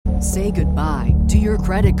Say goodbye to your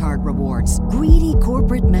credit card rewards. Greedy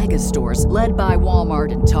corporate mega stores, led by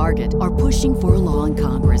Walmart and Target, are pushing for a law in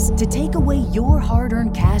Congress to take away your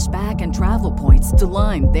hard-earned cash back and travel points to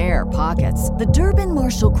line their pockets. The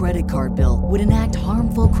Durbin-Marshall credit card bill would enact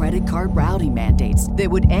harmful credit card routing mandates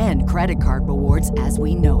that would end credit card rewards as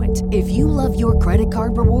we know it. If you love your credit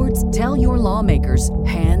card rewards, tell your lawmakers,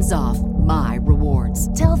 hands off my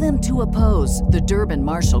rewards. Tell them to oppose the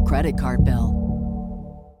Durbin-Marshall credit card bill.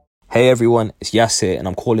 Hey everyone, it's Yas here, and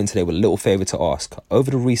I'm calling today with a little favour to ask.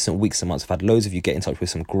 Over the recent weeks and months, I've had loads of you get in touch with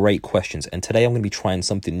some great questions, and today I'm going to be trying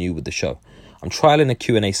something new with the show. I'm trialling a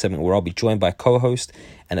Q&A segment where I'll be joined by co-host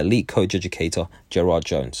and elite coach educator, Gerard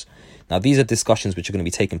Jones. Now, these are discussions which are going to be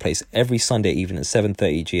taking place every Sunday evening at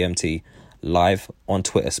 7:30 GMT, live on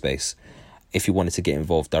Twitter Space, if you wanted to get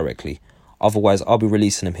involved directly. Otherwise, I'll be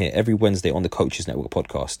releasing them here every Wednesday on the Coaches Network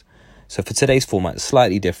podcast. So for today's format,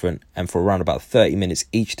 slightly different, and for around about 30 minutes,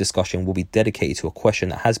 each discussion will be dedicated to a question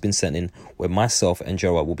that has been sent in, where myself and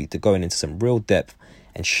Gerard will be going into some real depth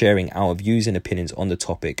and sharing our views and opinions on the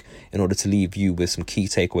topic in order to leave you with some key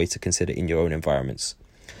takeaways to consider in your own environments.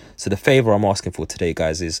 So the favour I'm asking for today,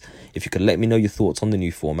 guys, is if you could let me know your thoughts on the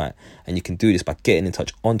new format, and you can do this by getting in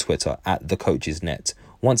touch on Twitter at @TheCoachesNet.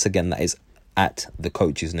 Once again, that is at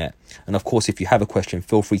 @TheCoachesNet. And of course, if you have a question,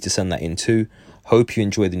 feel free to send that in too. Hope you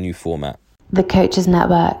enjoy the new format. The Coaches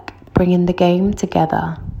Network, bringing the game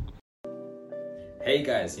together. Hey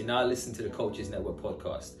guys, you're now listening to the Coaches Network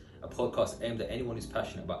podcast, a podcast aimed at anyone who's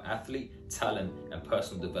passionate about athlete, talent, and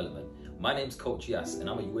personal development. My name's Coach Yas, and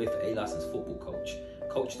I'm a UEFA A licensed football coach,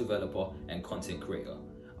 coach developer, and content creator.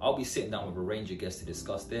 I'll be sitting down with a range of guests to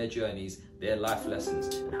discuss their journeys, their life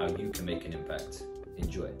lessons, and how you can make an impact.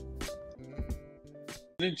 Enjoy.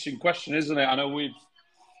 An interesting question, isn't it? I know we've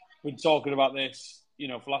been talking about this, for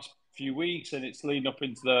the last few weeks, and it's leading up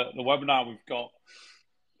into the webinar we've got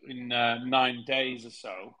in 9 days or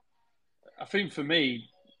so. I think for me,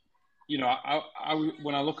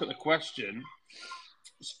 when I look at the question,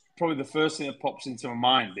 probably the first thing that pops into my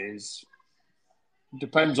mind is,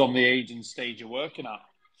 depends on the age and stage you're working at.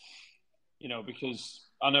 Because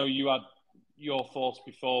I know you had your thoughts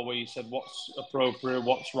before where you said what's appropriate,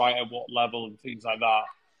 what's right at what level and things like that.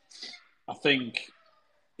 I think,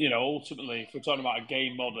 ultimately, if we're talking about a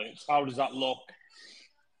game model, it's how does that look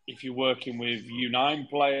if you're working with U9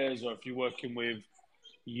 players or if you're working with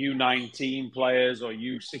U19 players or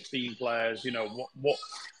U16 players?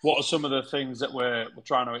 What are some of the things that we're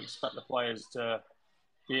trying to expect the players to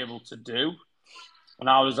be able to do? And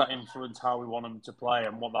how does that influence how we want them to play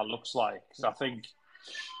and what that looks like? Because I think,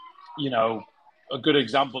 a good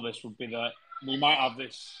example of this would be that we might have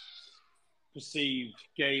this perceived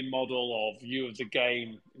game model or view of the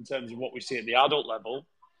game in terms of what we see at the adult level.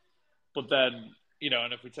 But then,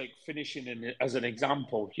 and if we take finishing as an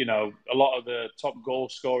example, a lot of the top goal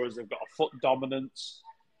scorers have got a foot dominance.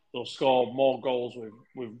 They'll score more goals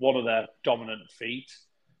with one of their dominant feet.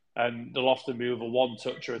 And they'll often move a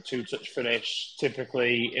one-touch or a two-touch finish,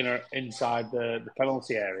 typically inside the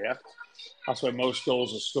penalty area. That's where most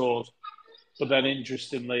goals are scored. But then,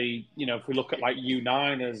 interestingly, if we look at like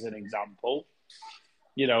U9 as an example,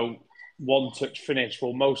 one-touch finish.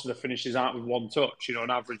 Well, most of the finishes aren't with one touch.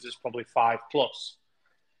 On average, it's probably 5+.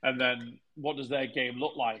 And then, what does their game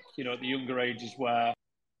look like? At the younger ages where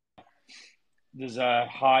there's a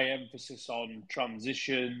high emphasis on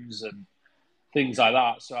transitions and things like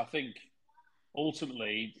that. So I think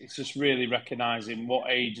ultimately it's just really recognising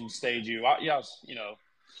what age and stage you're at. Yes,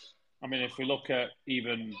 if we look at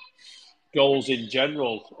even goals in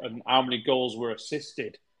general and how many goals were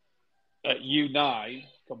assisted at U9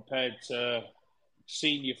 compared to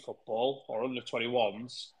senior football or under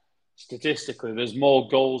 21s, statistically there's more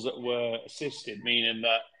goals that were assisted, meaning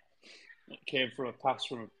that it came from a pass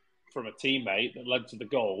from a teammate that led to the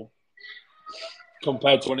goal,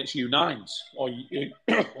 compared to when it's U9s or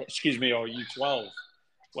or U12,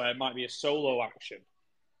 where it might be a solo action.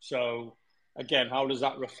 So again, how does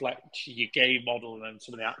that reflect your game model and then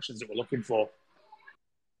some of the actions that we're looking for?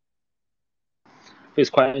 It's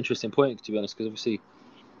quite an interesting point, to be honest, because obviously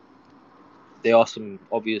there are some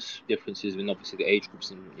obvious differences in obviously the age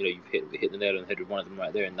groups, and you've hit the nail on the head with one of them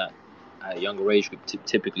right there. In that younger age group,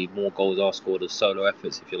 typically more goals are scored as solo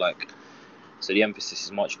efforts, if you like. So the emphasis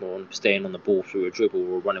is much more on staying on the ball through a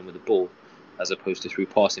dribble or running with the ball, as opposed to through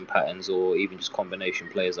passing patterns or even just combination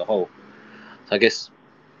play as a whole. So I guess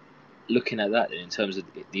looking at that in terms of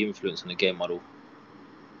the influence on the game model,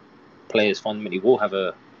 players fundamentally will have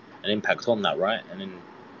an impact on that, right? And then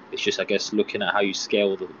it's just, I guess, looking at how you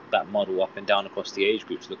scale that model up and down across the age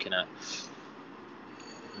groups, looking at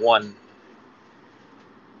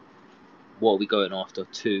what are we going after?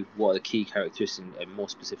 2, what are the key characteristics and more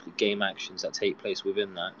specifically game actions that take place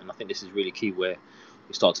within that? And I think this is really key where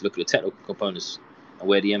we start to look at the technical components and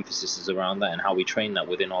where the emphasis is around that and how we train that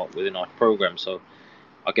within our program. So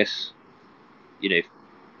I guess, if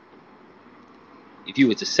you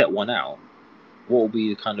were to set one out, what would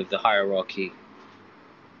be kind of the hierarchy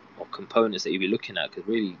of components that you'd be looking at? Because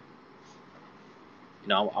really,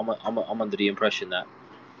 I'm under the impression that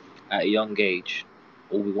at a young age,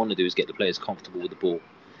 all we want to do is get the players comfortable with the ball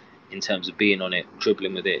in terms of being on it,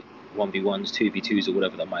 dribbling with it, 1v1s, 2v2s, or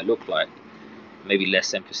whatever that might look like. Maybe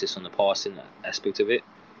less emphasis on the passing aspect of it.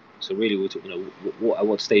 So really, at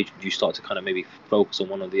what stage would you start to kind of maybe focus on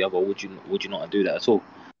one or the other, or would you not do that at all?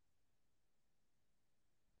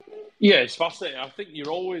 Yeah, it's fascinating. I think you're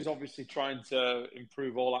always obviously trying to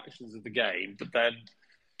improve all actions of the game, but then,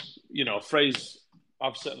 a phrase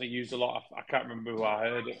I've certainly used a lot. I can't remember who I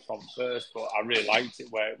heard it from first, but I really liked it,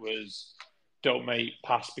 where it was, don't make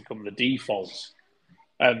pass become the default.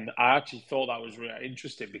 And I actually thought that was really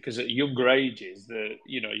interesting because at younger ages,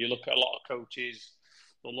 you look at a lot of coaches,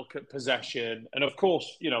 they'll look at possession. And of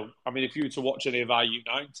course, if you were to watch any of our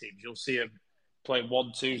U9 teams, you'll see them playing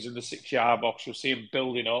 1-2s in the 6-yard box. You'll see them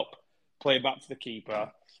building up, playing back to the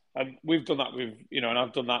keeper. And we've done that with, and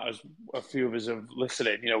I've done that as a few of us have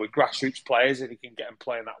listening, with grassroots players, and you can get them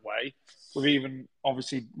playing that way. With even,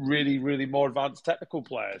 obviously, really, really more advanced technical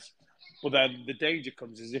players. But then the danger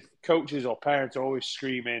comes is if coaches or parents are always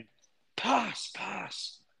screaming, pass,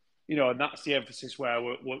 and that's the emphasis where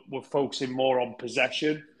we're focusing more on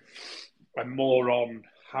possession and more on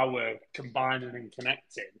how we're combining and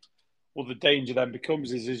connecting. Well, the danger then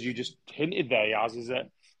becomes is, as you just hinted there, Yaz, is that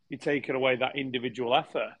you're taking away that individual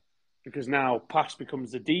effort because now pass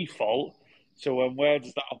becomes the default. So where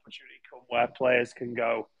does that opportunity come where players can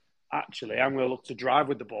go, actually, I'm going to look to drive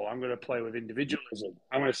with the ball. I'm going to play with individualism.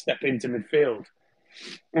 I'm going to step into midfield.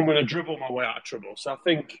 I'm going to dribble my way out of trouble. So I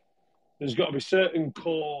think there's got to be certain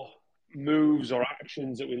core moves or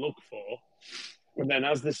actions that we look for. And then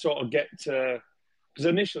as they sort of get to, because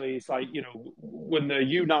initially it's like, when they're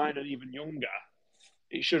U9 and even younger,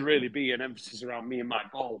 it should really be an emphasis around me and my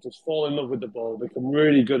ball. Just fall in love with the ball, become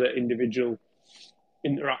really good at individual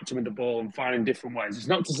interacting with the ball and finding different ways. It's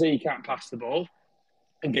not to say you can't pass the ball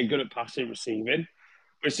and get good at passing, receiving.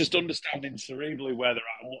 But it's just understanding cerebrally where they're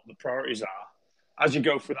at and what the priorities are. As you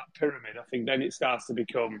go through that pyramid, I think then it starts to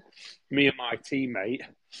become me and my teammate.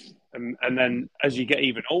 And then as you get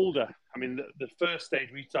even older, I mean, the first stage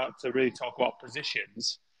we start to really talk about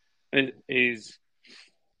positions is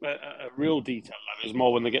a real detail level. Is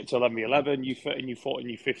more when they get to 11v11, U13,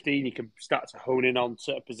 U14, U15, you can start to hone in on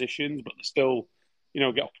certain positions, but they still,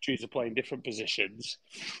 get opportunities to play in different positions.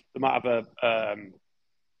 They might have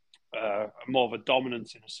more of a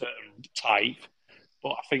dominance in a certain type.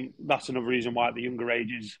 But I think that's another reason why at the younger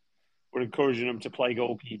ages, we're encouraging them to play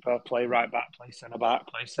goalkeeper, play right back, play centre back,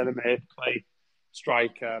 play centre mid, play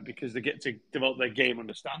striker, because they get to develop their game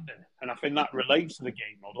understanding. And I think that relates to the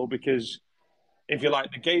game model because, if you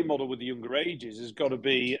like, the game model with the younger ages has got to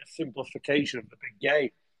be a simplification of the big game.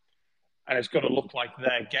 And it's got to look like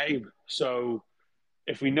their game. So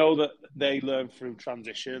if we know that they learn through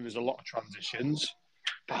transition, there's a lot of transitions.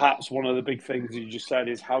 Perhaps one of the big things you just said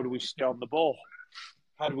is, how do we stay on the ball?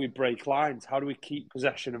 How do we break lines? How do we keep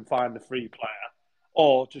possession and find the free player?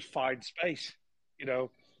 Or just find space,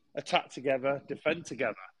 attack together, defend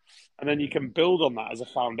together. And then you can build on that as a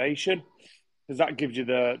foundation because that gives you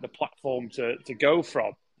the platform to go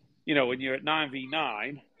from. When you're at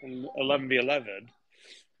 9v9 and 11v11,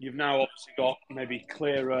 you've now obviously got maybe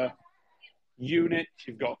clearer units,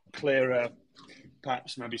 you've got clearer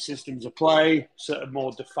perhaps maybe systems of play, certain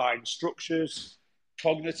more defined structures.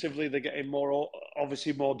 Cognitively, they're getting more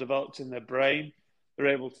developed in their brain. They're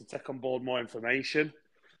able to take on board more information.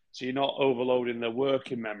 So you're not overloading their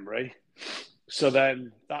working memory. So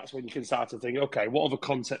then that's when you can start to think, okay, what other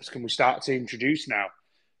concepts can we start to introduce now?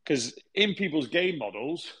 Because in people's game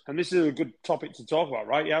models, and this is a good topic to talk about,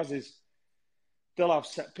 right, Yaz, is they'll have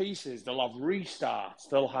set pieces, they'll have restarts,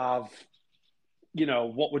 they'll have,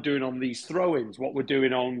 what we're doing on these throw-ins, what we're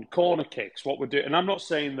doing on corner kicks, what we're doing. And I'm not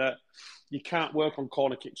saying that you can't work on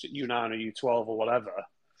corner kicks at U9 or U12 or whatever.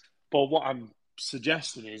 But what I'm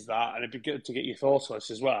suggesting is that, and it'd be good to get your thoughts on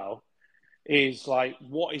this as well, is like,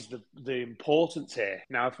 what is the importance here?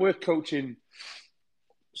 Now, if we're coaching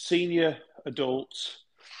senior adults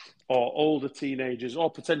or older teenagers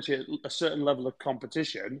or potentially a certain level of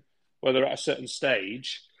competition, where they're at a certain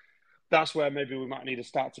stage, that's where maybe we might need to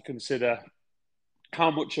start to consider how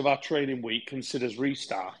much of our training week considers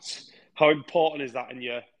restarts. How important is that in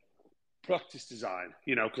your practice design?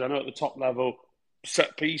 Because I know at the top level,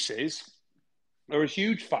 set pieces, are a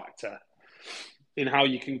huge factor in how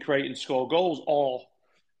you can create and score goals or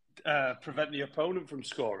prevent the opponent from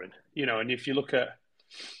scoring. And if you look at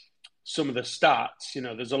some of the stats,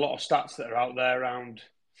 there's a lot of stats that are out there around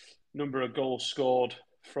number of goals scored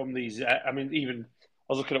from these. I mean, even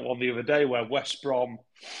I was looking at one the other day where West Brom,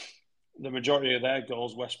 the majority of their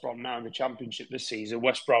goals, West Brom now in the Championship this season,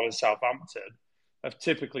 West Brom and Southampton, have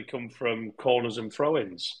typically come from corners and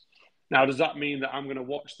throw-ins. Now, does that mean that I'm going to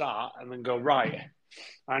watch that and then go, right,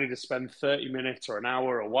 I need to spend 30 minutes or an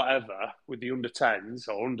hour or whatever with the under-10s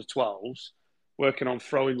or under-12s working on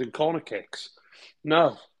throw-ins and corner kicks?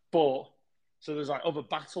 No, but so there's like other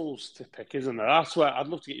battles to pick, isn't there? That's where I'd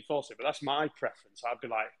love to get your thoughts on it, but that's my preference. I'd be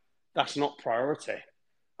like, that's not priority.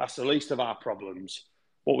 That's the least of our problems.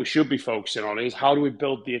 What we should be focusing on is how do we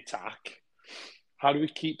build the attack? How do we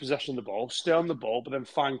keep possession of the ball, stay on the ball, but then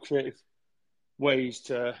find creative ways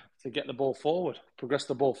to get the ball forward, progress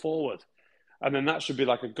the ball forward. And then that should be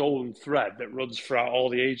like a golden thread that runs throughout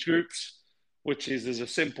all the age groups, which is there's a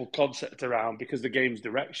simple concept around, because the game's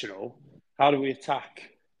directional, how do we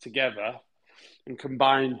attack together and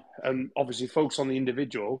combine and obviously focus on the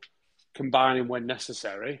individual, combining when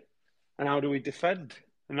necessary, and how do we defend?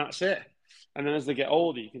 And that's it. And then as they get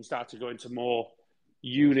older, you can start to go into more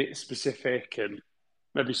unit-specific and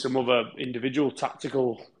maybe some other individual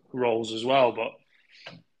tactical roles as well. But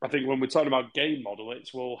I think when we're talking about game model,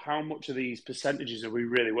 it's, well, how much of these percentages do we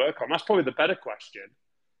really work on? That's probably the better question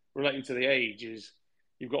relating to the age is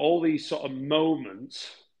you've got all these sort of moments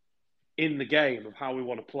in the game of how we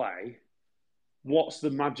want to play. What's the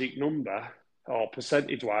magic number or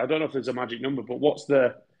percentage-wise? I don't know if there's a magic number, but what's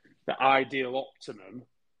the ideal optimum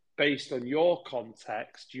based on your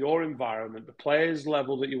context, your environment, the players'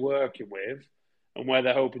 level that you're working with and where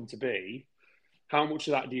they're hoping to be? How much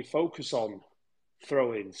of that do you focus on?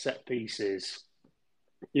 Throw-ins, set pieces,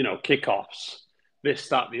 kickoffs, this,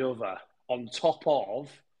 that, the other, on top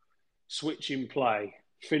of switching play,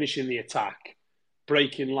 finishing the attack,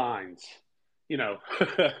 breaking lines,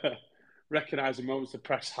 recognising moments to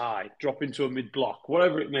press high, drop into a mid-block,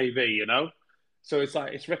 whatever it may be, So it's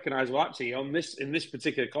like, it's recognisable actually in this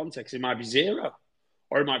particular context, it might be 0,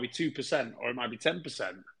 or it might be 2%, or it might be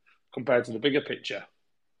 10% compared to the bigger picture.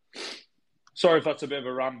 Sorry if that's a bit of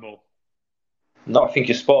a ramble. No, I think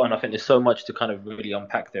you're spot on. I think there's so much to kind of really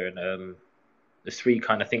unpack there. And the 3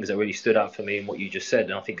 kind of things that really stood out for me in what you just said.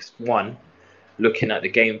 And I think it's one, looking at the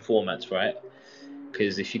game formats, right?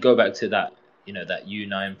 Because if you go back to that, that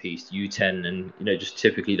U9 piece, U10, and, just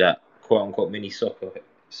typically that quote unquote mini soccer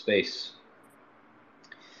space,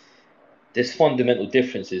 there's fundamental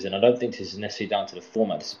differences. And I don't think this is necessarily down to the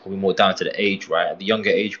format. This is probably more down to the age, right? At the younger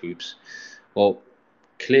age groups. Well,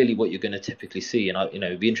 clearly what you're going to typically see, and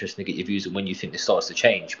it'd be interesting to get your views on when you think this starts to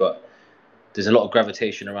change, but there's a lot of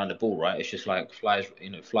gravitation around the ball, right? It's just like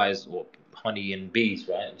flies or honey and bees,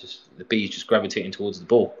 right? Just the bees just gravitating towards the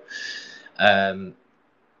ball. But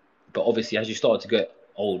obviously, as you start to get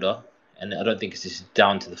older, and I don't think it's just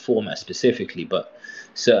down to the format specifically, but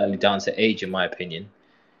certainly down to age, in my opinion,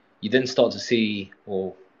 you then start to see,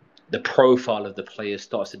 well, the profile of the player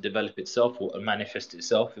starts to develop itself or manifest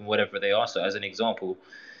itself in whatever they are. So as an example,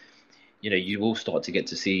 you will start to get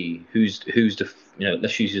to see who's the,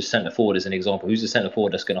 let's use your centre forward as an example. Who's the centre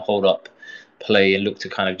forward that's going to hold up play and look to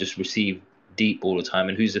kind of just receive deep all the time?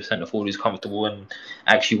 And who's the centre forward who's comfortable and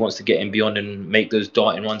actually wants to get in beyond and make those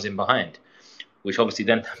darting runs in behind? Which obviously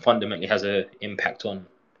then fundamentally has an impact on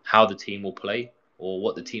how the team will play or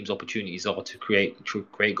what the team's opportunities are to create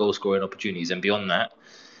goal scoring opportunities. And beyond that,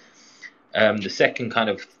 the second kind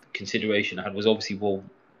of consideration I had was obviously, well,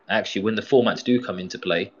 actually, when the formats do come into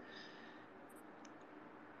play,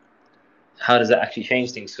 how does that actually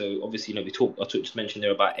change things? So obviously, I just mentioned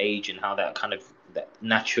there about age and how that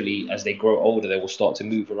naturally, as they grow older, they will start to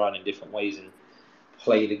move around in different ways and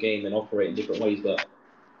play the game and operate in different ways. But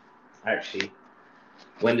actually,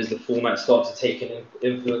 when does the format start to take an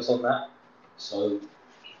influence on that? So,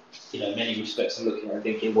 in many respects, I'm looking at it and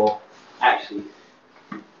thinking, well, actually,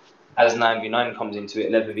 as 9v9 comes into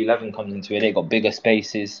it, 11v11 comes into it, they've got bigger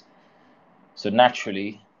spaces. So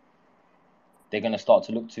naturally, they're going to start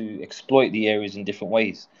to look to exploit the areas in different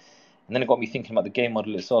ways. And then it got me thinking about the game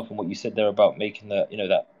model itself and what you said there about making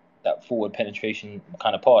that forward penetration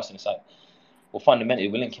kind of pass. And it's like, well, fundamentally,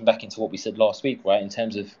 we're linking back into what we said last week, right? In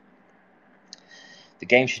terms of the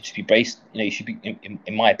game should just be based, you should be,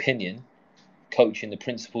 in my opinion, coaching the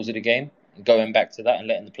principles of the game and going back to that and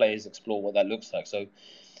letting the players explore what that looks like. So,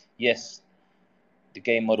 yes, the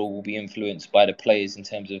game model will be influenced by the players in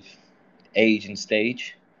terms of age and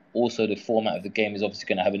stage. Also, the format of the game is obviously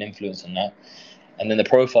going to have an influence on that. And then the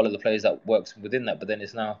profile of the players that works within that. But then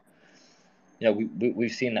it's now,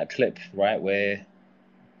 we've seen that clip, right, where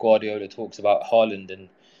Guardiola talks about Haaland and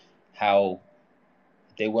how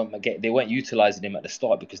they weren't utilizing him at the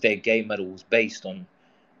start because their game model was based on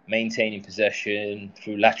maintaining possession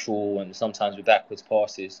through lateral and sometimes with backwards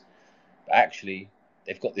passes. But actually,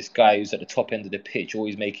 they've got this guy who's at the top end of the pitch,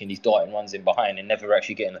 always making these darting runs in behind and never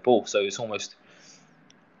actually getting the ball. So it's almost,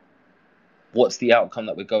 what's the outcome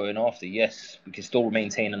that we're going after? Yes, we can still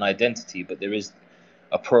maintain an identity, but there is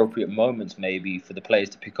appropriate moments maybe for the players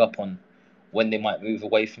to pick up on when they might move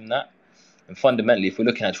away from that. And fundamentally, if we're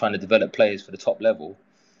looking at trying to develop players for the top level,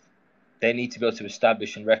 they need to be able to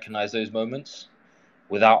establish and recognize those moments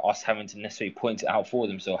without us having to necessarily point it out for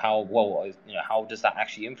them. So how does that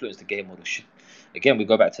actually influence the game model? Again, we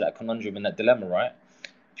go back to that conundrum and that dilemma, right?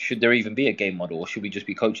 Should there even be a game model, or should we just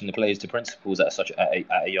be coaching the players to principles at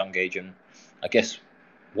a young age? And I guess,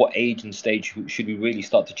 what age and stage should we really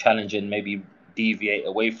start to challenge and maybe deviate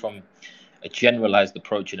away from a generalized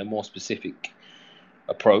approach and a more specific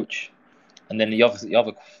approach? And then the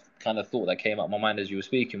other kind of thought that came up in my mind as you were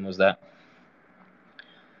speaking was that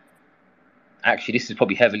actually this is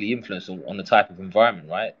probably heavily influenced on the type of environment,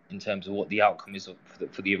 right? In terms of what the outcome is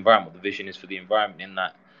for the environment, what the vision is for the environment. In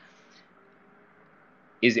that,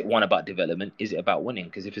 is it one about development? Is it about winning?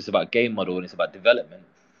 Because if it's about game model and it's about development,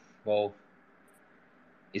 well,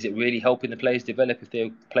 is it really helping the players develop if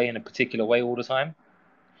they're playing a particular way all the time?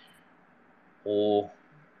 Or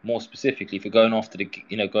more specifically, if you're going after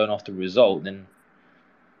the result, then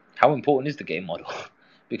how important is the game model?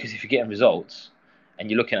 Because if you're getting results and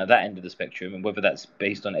you're looking at that end of the spectrum, and whether that's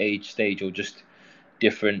based on age, stage, or just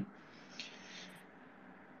different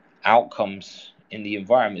outcomes in the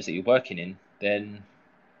environments that you're working in, then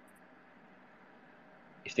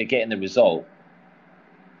if they're getting the result,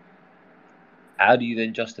 how do you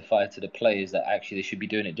then justify to the players that actually they should be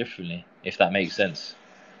doing it differently, if that makes sense?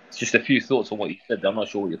 It's just a few thoughts on what you said. I'm not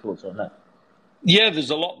sure what your thoughts are on that. Yeah, there's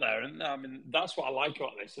a lot there, and I mean that's what I like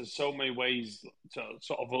about this. There's so many ways to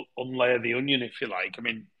sort of unlayer the onion, if you like. I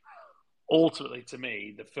mean, ultimately, to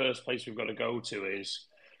me, the first place we've got to go to is,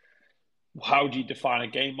 how do you define a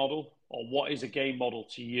game model, or what is a game model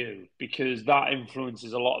to you? Because that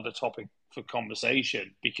influences a lot of the topic for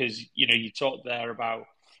conversation. Because you talked there about,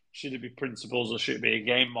 should it be principles or should it be a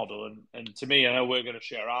game model, and to me, I know we're going to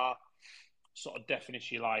share our sort of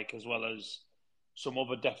definition you like, as well as some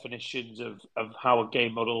other definitions of how a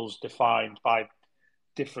game model is defined by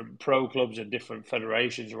different pro clubs and different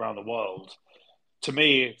federations around the world. To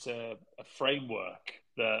me, it's a framework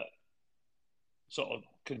that sort of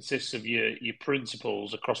consists of your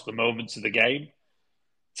principles across the moments of the game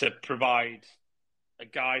to provide a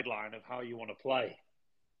guideline of how you want to play.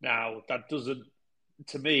 Now, that doesn't,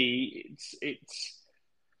 to me, it's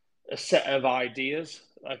a set of ideas.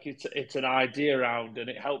 Like it's an idea around, and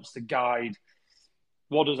it helps to guide,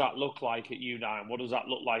 what does that look like at U9? What does that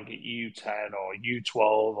look like at U10 or U12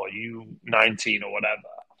 or U19 or whatever?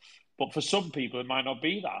 But for some people, it might not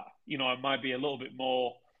be that. It might be a little bit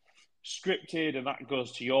more scripted, and that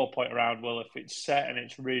goes to your point around, well, if it's set and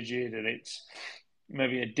it's rigid and it's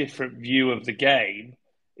maybe a different view of the game,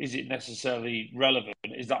 is it necessarily relevant?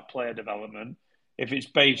 Is that player development? If it's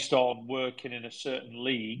based on working in a certain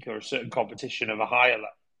league or a certain competition of a higher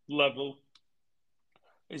level,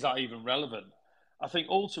 is that even relevant? I think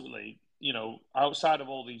ultimately, outside of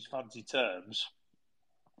all these fancy terms,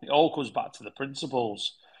 it all comes back to the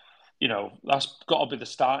principles. That's got to be the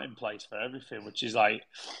starting place for everything, which is like,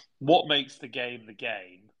 what makes the game,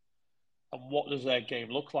 and what does their game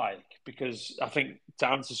look like? Because I think, to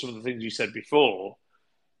answer some of the things you said before,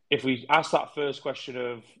 if we ask that first question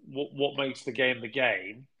of what makes the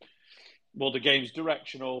game, well, the game's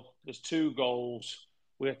directional. There's two goals.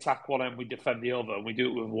 We attack one end, we defend the other, and we do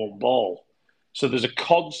it with one ball. So there's a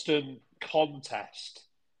constant contest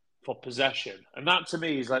for possession. And that, to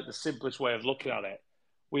me, is like the simplest way of looking at it.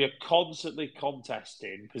 We are constantly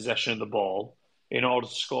contesting possession of the ball in order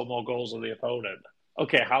to score more goals than the opponent.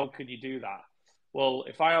 Okay, how can you do that? Well,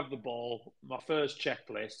 if I have the ball, my first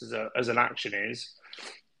checklist as an action is,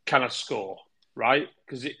 can I score, right?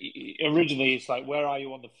 Because originally it's like, where are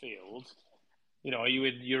you on the field? Are you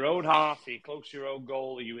in your own half? Are you close to your own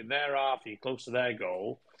goal? Are you in their half? Are you close to their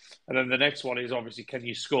goal? And then the next one is obviously, can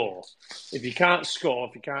you score? If you can't score,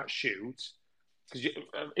 if you can't shoot, because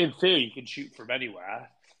in theory you can shoot from anywhere,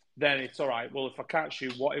 then it's all right. Well, if I can't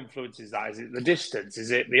shoot, what influences that? Is it the distance? Is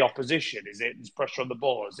it the opposition? Is it there's pressure on the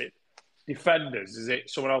ball? Is it defenders? Is it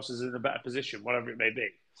someone else is in a better position? Whatever it may be.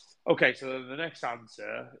 Okay, so then the next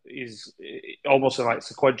answer is almost in like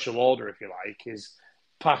sequential order, if you like, is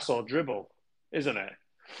pass or dribble, isn't it?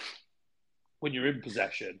 When you're in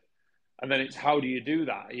possession. And then it's how do you do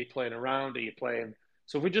that? Are you playing around? Are you playing?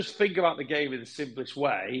 So if we just think about the game in the simplest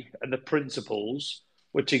way and the principles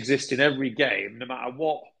which exist in every game, no matter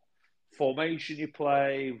what formation you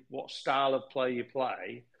play, what style of play you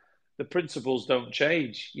play, the principles don't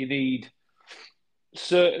change. You need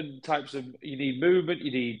certain types of, you need movement,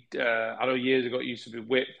 you need, I know years ago it used to be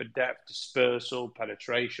width and depth, dispersal,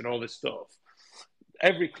 penetration, all this stuff.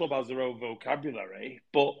 Every club has their own vocabulary,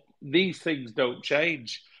 but these things don't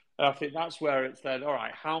change. And I think that's where it's then, all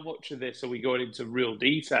right, how much of this are we going into real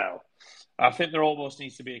detail? I think there almost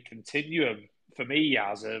needs to be a continuum for me,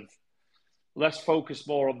 as of let's focus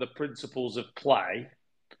more on the principles of play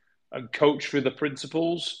and coach through the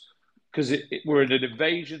principles, because we're in an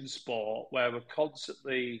invasion sport where we're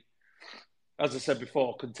constantly, as I said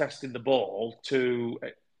before, contesting the ball to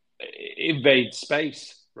invade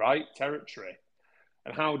space, right? Territory.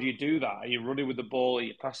 And how do you do that? Are you running with the ball? Are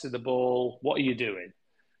you passing the ball? What are you doing?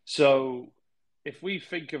 So if we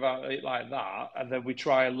think about it like that, and then we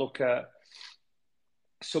try and look at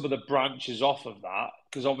some of the branches off of that,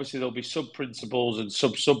 because obviously there'll be sub-principles and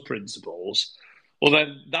sub-principles, well,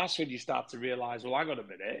 then that's when you start to realise, well, hang on a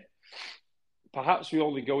minute, perhaps we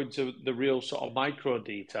only go into the real sort of micro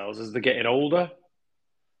details as they're getting older.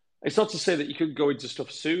 It's not to say that you couldn't go into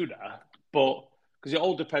stuff sooner, but because it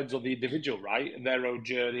all depends on the individual, right, and their own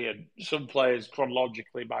journey. And some players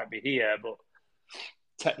chronologically might be here, but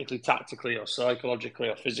technically, tactically, or psychologically,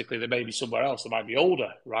 or physically, they may be somewhere else. They might be older,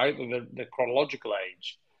 right, than the chronological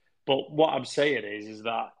age. But what I'm saying is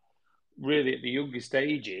that really at the youngest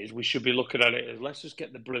ages, we should be looking at it as, let's just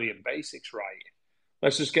get the brilliant basics right.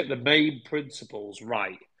 Let's just get the main principles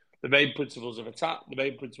right. The main principles of attack, the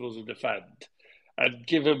main principles of defend, and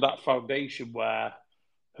give them that foundation where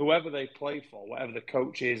whoever they play for, whatever the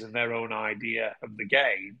coach is and their own idea of the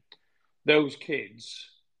game, those kids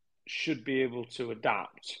should be able to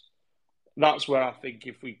adapt. That's where I think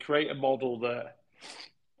if we create a model that,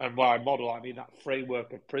 and by model, I mean that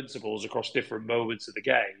framework of principles across different moments of the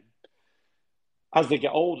game, as they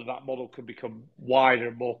get older, that model can become wider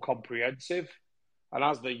and more comprehensive. And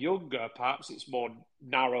as they're younger, perhaps it's more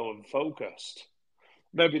narrow and focused.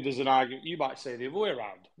 Maybe there's an argument, you might say the other way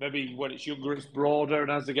around. Maybe when it's younger, it's broader,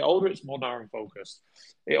 and as they get older, it's more narrow and focused.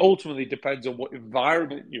 It ultimately depends on what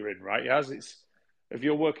environment you're in, right? If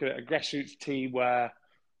you're working at a grassroots team where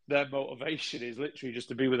their motivation is literally just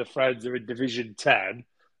to be with their friends, they're in Division 10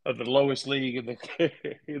 of the lowest league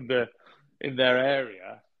in their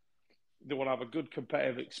area, they want to have a good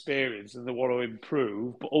competitive experience and they want to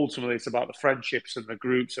improve, but ultimately it's about the friendships and the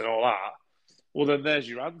groups and all that. Well, then there's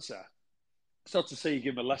your answer. It's not to say you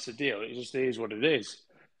give them a lesser deal, it just is what it is.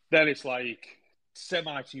 Then it's like,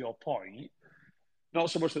 semi to your point,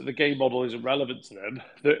 not so much that the game model isn't relevant to them,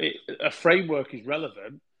 a framework is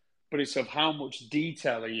relevant, but it's of how much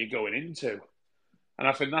detail are you going into. And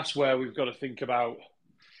I think that's where we've got to think about,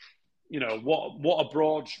 what are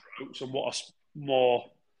broad strokes and what are more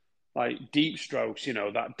like deep strokes,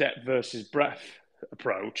 that depth versus breadth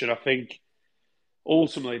approach. And I think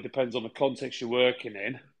ultimately it depends on the context you're working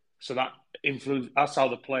in. So that's how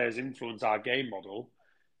the players influence our game model,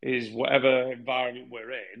 is whatever environment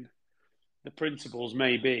we're in, the principles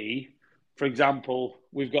may be, for example,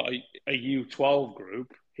 we've got a U12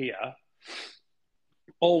 group here.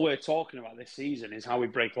 All we're talking about this season is how we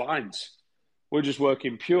break lines. We're just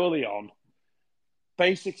working purely on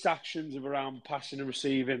basics actions of around passing and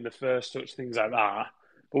receiving, the first touch, things like that.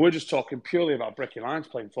 But we're just talking purely about breaking lines,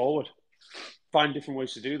 playing forward. Find different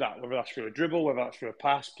ways to do that, whether that's through a dribble, whether that's through a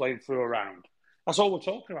pass, playing through a round. That's all we're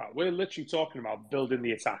talking about. We're literally talking about building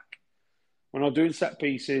the attack. We're not doing set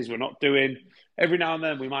pieces. We're not doing, every now and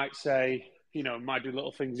then we might say, might do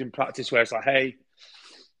little things in practice where it's like, hey,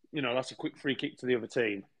 that's a quick free kick to the other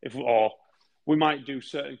team. Or we might do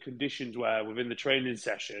certain conditions where within the training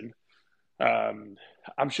session,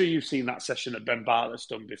 I'm sure you've seen that session that Ben Bartlett's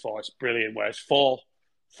done before. It's brilliant, where it's four,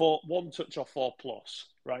 one touch or 4+,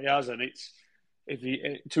 right? Yes, and it's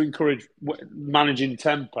to encourage managing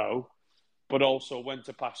tempo, but also when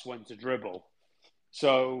to pass, when to dribble.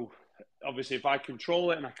 So obviously, if I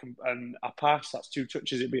control it and I pass, that's 2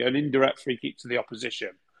 touches. It'd be an indirect free kick to the opposition.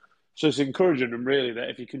 So it's encouraging them really that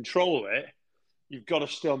if you control it, you've got to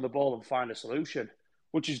stay on the ball and find a solution,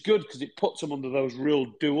 which is good because it puts them under those real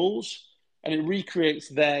duels. And it recreates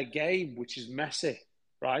their game, which is messy,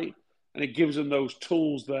 right? And it gives them those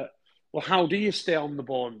tools that, well, how do you stay on the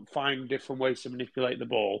ball and find different ways to manipulate the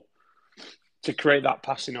ball to create that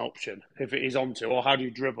passing option if it is onto, or how do you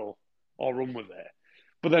dribble or run with it?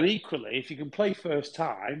 But then equally, if you can play first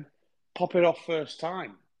time, pop it off first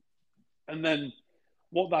time. And then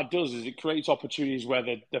what that does is it creates opportunities where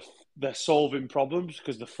they're solving problems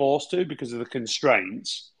because they're forced to because of the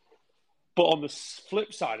constraints. But on the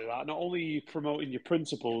flip side of that, not only are you promoting your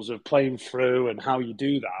principles of playing through and how you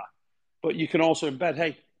do that, but you can also embed,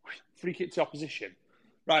 hey, free kick to opposition.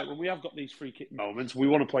 Right, when we have got these free kick moments, we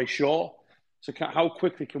want to play short. So how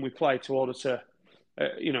quickly can we play to order to,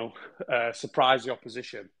 surprise the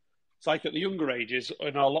opposition? It's like at the younger ages,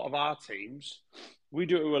 in a lot of our teams, we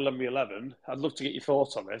do it with 11v11. I'd love to get your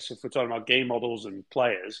thoughts on this if we're talking about game models and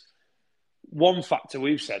players. One factor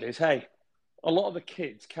we've said is, hey, a lot of the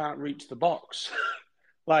kids can't reach the box.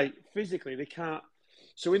 Like, physically, they can't.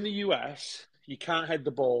 So in the US, you can't head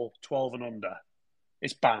the ball 12 and under.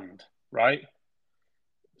 It's banned, right?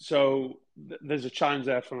 So there's a challenge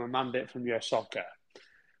there from a mandate from US Soccer.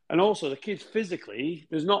 And also, the kids physically,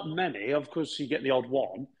 there's not many. Of course, you get the odd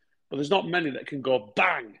one, but there's not many that can go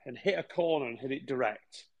bang and hit a corner and hit it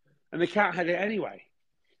direct. And they can't head it anyway.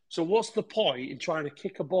 So what's the point in trying to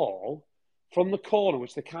kick a ball from the corner,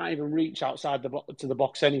 which they can't even reach outside to the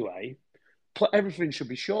box anyway? Everything should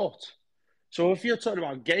be short. So if you're talking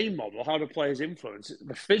about game model, how do players influence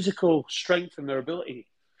the physical strength and their ability?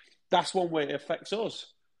 That's one way it affects us.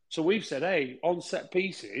 So we've said, hey, on set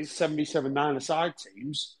pieces, 77-9 aside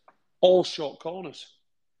teams, all short corners.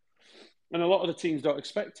 And a lot of the teams don't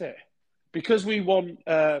expect it. Because we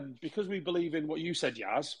believe in what you said,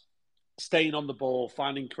 Yaz, staying on the ball,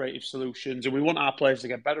 finding creative solutions, and we want our players to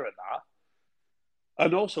get better at that.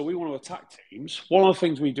 And also, we want to attack teams. One of the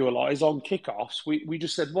things we do a lot is on kickoffs, we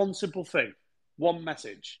just said one simple thing, one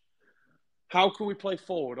message. How can we play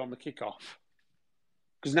forward on the kickoff?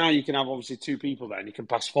 Because now you can have obviously two people there and you can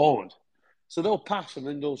pass forward. So they'll pass and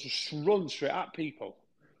then they'll just run straight at people.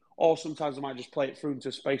 Or sometimes they might just play it through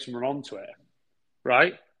into space and run onto it,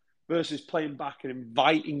 right? Versus playing back and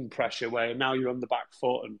inviting pressure where now you're on the back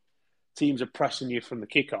foot and teams are pressing you from the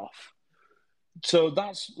kickoff. So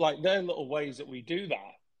that's like their little ways that we do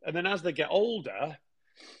that. And then as they get older,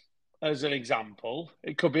 as an example,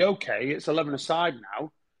 it could be, okay, it's 11 aside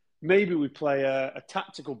now. Maybe we play a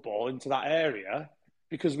tactical ball into that area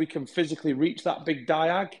because we can physically reach that big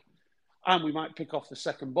diag and we might pick off the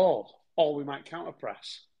second ball or we might counter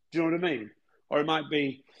press. Do you know what I mean? Or it might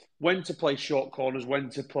be when to play short corners, when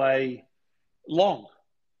to play long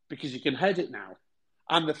because you can head it now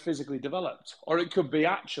and they're physically developed. Or it could be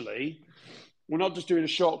actually, we're not just doing a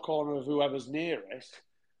short corner of whoever's nearest.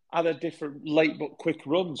 Are there different late but quick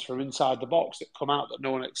runs from inside the box that come out that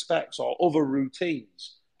no one expects or other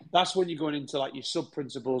routines? That's when you're going into like your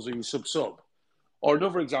sub-principles or your sub-sub. Or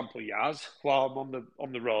another example, Yaz, while I'm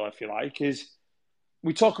on the roll, if you like, is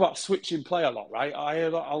we talk about switching play a lot, right? I hear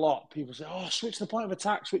a lot. People say, oh, switch the point of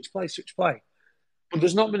attack, switch play, switch play. But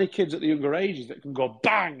there's not many kids at the younger ages that can go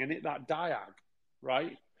bang and hit that diag,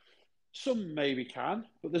 right? Some maybe can,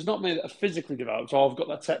 but there's not many that are physically developed or have got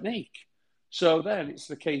that technique. So then it's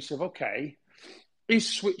the case of, okay, is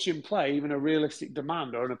switching play even a realistic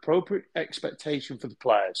demand or an appropriate expectation for the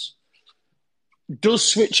players? Does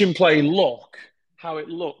switching play look how it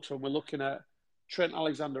looks when we're looking at Trent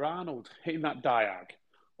Alexander-Arnold hitting that diag,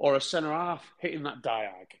 or a centre-half hitting that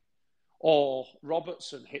diag, or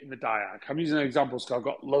Robertson hitting the diag? I'm using examples because I've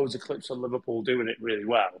got loads of clips of Liverpool doing it really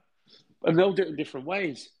well. And they'll do it in different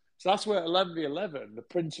ways. So that's where 11v11, the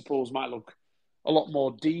principles might look a lot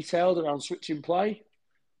more detailed around switching play.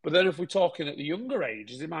 But then if we're talking at the younger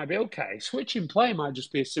ages, it might be, okay, switching play might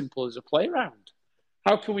just be as simple as a play around.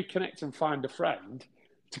 How can we connect and find a friend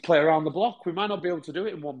to play around the block? We might not be able to do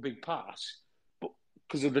it in one big pass but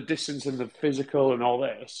because of the distance and the physical and all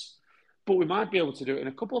this, but we might be able to do it in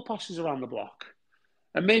a couple of passes around the block.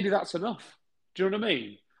 And maybe that's enough. Do you know what I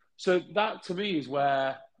mean? So that, to me, is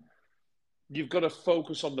where you've got to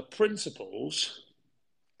focus on the principles.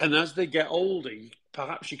 And as they get older,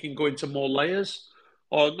 perhaps you can go into more layers,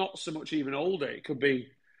 or not so much even older. It could be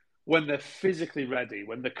when they're physically ready,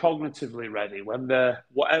 when they're cognitively ready, when they're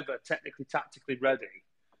whatever, technically, tactically ready.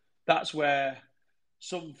 That's where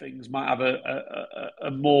some things might have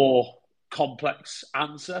a more complex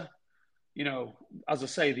answer. You know, as I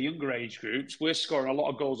say, the younger age groups, we're scoring a lot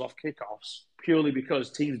of goals off kickoffs purely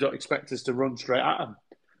because teams don't expect us to run straight at them.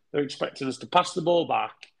 They're expecting us to pass the ball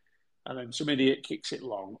back and then some idiot kicks it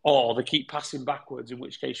long, or they keep passing backwards, in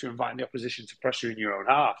which case you're inviting the opposition to pressure in your own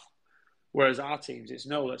half. Whereas our teams, it's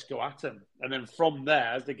no, let's go at them. And then from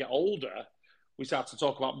there, as they get older, we start to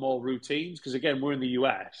talk about more routines. Because again, we're in the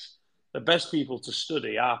US. The best people to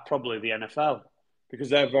study are probably the NFL because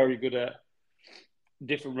they're very good at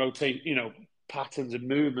different patterns and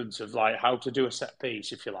movements of like how to do a set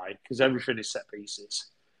piece, if you like, because everything is set pieces.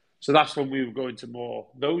 So that's when we would go into more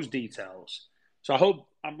those details. So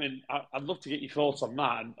I'd love to get your thoughts on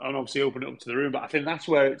that and obviously open it up to the room. But I think that's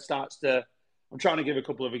where it starts to. I'm trying to give a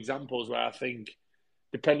couple of examples where I think,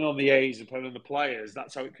 depending on the age, depending on the players,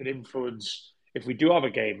 that's how it could influence, if we do have a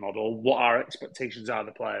game model, what our expectations are of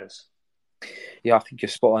the players. Yeah, I think you're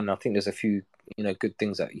spot on. I think there's a few, good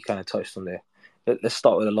things that you kind of touched on there. Let's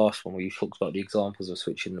start with the last one where you talked about the examples of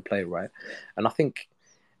switching the play, right? And I think,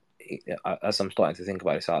 as I'm starting to think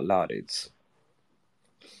about this out loud,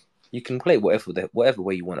 you can play whatever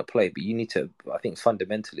way you want to play, but you need to. I think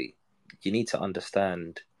fundamentally, you need to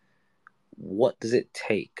understand what does it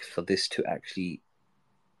take for this to actually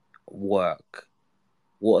work.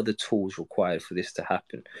 What are the tools required for this to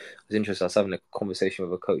happen? It was interesting. I was having a conversation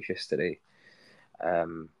with a coach yesterday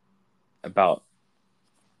about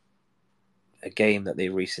a game that they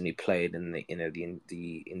recently played, and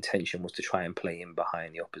the intention was to try and play in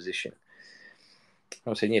behind the opposition.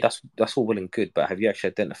 I was saying, yeah, that's all well and good, but have you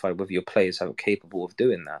actually identified whether your players are capable of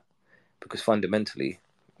doing that? Because fundamentally,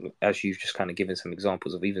 as you've just kind of given some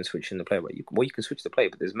examples of even switching the play, right? You can switch the play,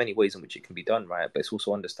 but there's many ways in which it can be done, right? But it's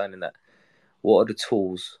also understanding that what are the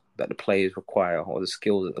tools that the players require, or the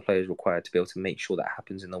skills that the players require to be able to make sure that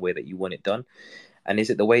happens in the way that you want it done. And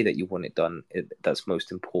is it the way that you want it done that's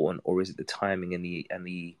most important, or is it the timing and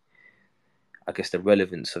the I guess the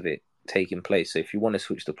relevance of it taking place? So if you want to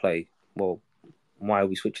switch the play, well, why are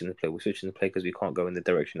we switching the play? We're switching the play because we can't go in the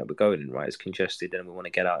direction that we're going in, right? It's congested and we want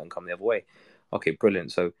to get out and come the other way. Okay,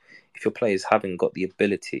 brilliant. So if your players haven't got the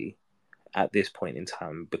ability at this point in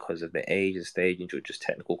time because of the age, the stage, and just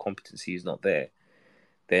technical competency is not there,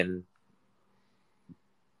 then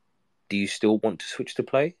do you still want to switch the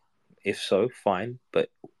play? If so, fine. But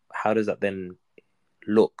how does that then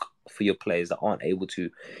look for your players that aren't able to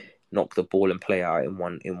knock the ball and play out in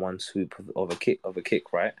one swoop of a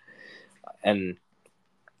kick, right? And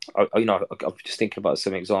I'm just thinking about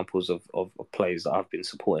some examples of players that I've been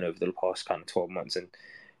supporting over the past kind of 12 months and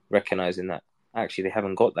recognizing that actually they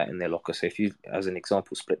haven't got that in their locker. So if you, as an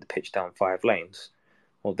example, split the pitch down 5 lanes,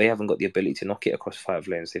 well, they haven't got the ability to knock it across 5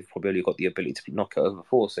 lanes. They've probably only got the ability to knock it over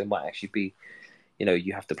 4. So it might actually be,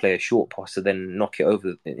 you have to play a short pass to then knock it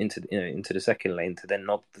over into the second lane to then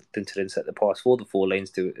set the pass for the 4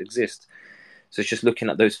 lanes to exist. So it's just looking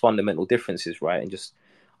at those fundamental differences, right, and just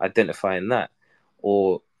identifying that,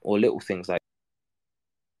 or little things like.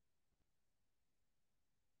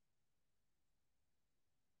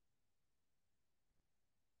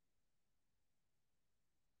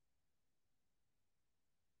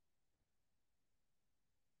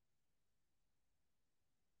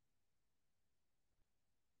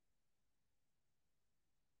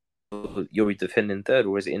 You're defending third,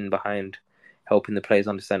 or is it in behind, helping the players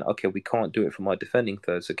understand, okay, we can't do it from our defending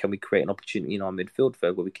third, so can we create an opportunity in our midfield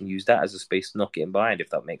third where we can use that as a space to knock it in behind, if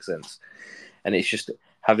that makes sense? And it's just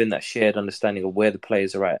having that shared understanding of where the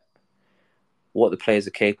players are at, what the players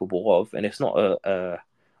are capable of, and it's not a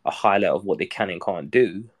highlight of what they can and can't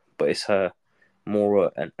do, but it's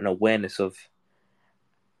more an awareness of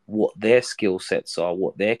what their skill sets are,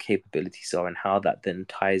 what their capabilities are, and how that then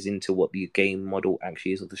ties into what the game model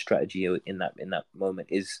actually is, or the strategy in that moment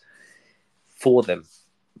is for them.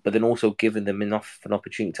 But then also giving them enough an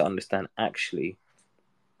opportunity to understand, actually,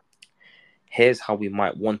 here's how we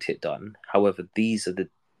might want it done. However, these are the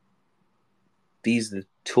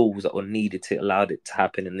tools that are needed to allow it to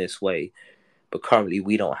happen in this way. But currently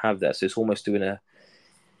we don't have that. So it's almost doing I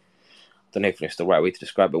don't know if it's the right way to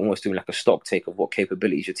describe it, almost doing like a stock take of what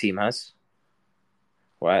capabilities your team has,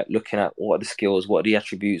 right? Looking at what are the skills, what are the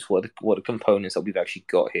attributes, what are the components that we've actually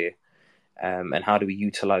got here, and how do we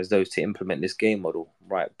utilize those to implement this game model,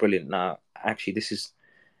 right? Brilliant. Now, actually, this is,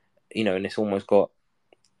 and it's almost got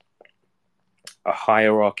a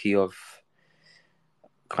hierarchy of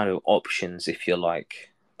kind of options, if you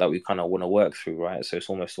like, that we kind of want to work through, right? So it's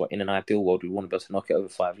almost like, in an ideal world, we want to be able to knock it over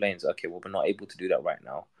 5 lanes. Okay, well, we're not able to do that right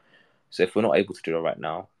now. So if we're not able to do that right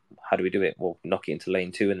now, how do we do it? Well, knock it into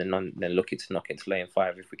lane 2 and then look to knock it into lane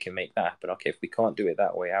 5 if we can make that happen. Okay, if we can't do it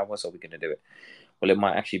that way, how else are we going to do it? Well, it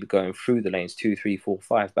might actually be going through the lanes 2, 3, 4,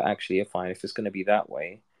 5, but actually, fine, if it's going to be that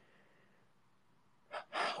way,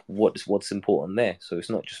 what's important there? So it's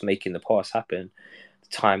not just making the pass happen, the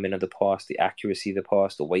timing of the pass, the accuracy of the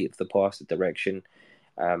pass, the weight of the pass, the direction.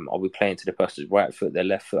 Are we playing to the person's right foot, their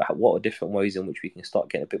left foot? What are different ways in which we can start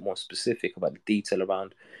getting a bit more specific about the detail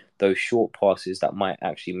around those short passes that might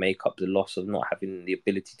actually make up the loss of not having the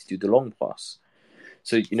ability to do the long pass?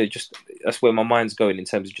 So, just that's where my mind's going in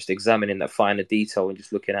terms of just examining that finer detail and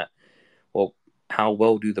just looking at, well, how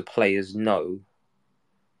well do the players know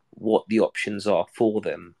what the options are for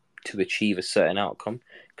them to achieve a certain outcome?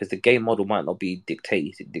 Because the game model might not be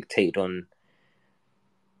dictated on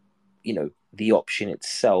the option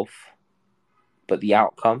itself, but the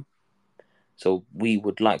outcome. So we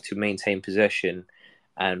would like to maintain possession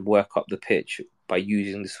and work up the pitch by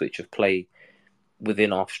using the switch of play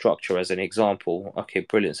within our structure as an example. Okay,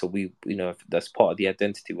 brilliant. So we, if that's part of the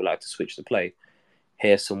identity, we like to switch the play.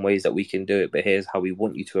 Here's some ways that we can do it, but here's how we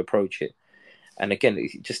want you to approach it. And again,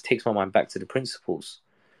 it just takes my mind back to the principles,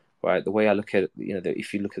 right? The way I look at it,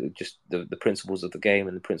 if you look at just the principles of the game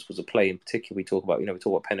and the principles of play in particular, we talk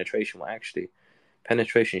about penetration. Well, actually,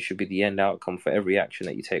 penetration should be the end outcome for every action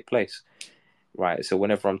that you take place, right? So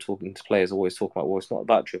whenever I'm talking to players, I always talk about, well, it's not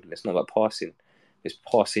about dribbling, it's not about passing. It's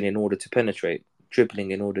passing in order to penetrate,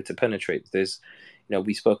 dribbling in order to penetrate. There's,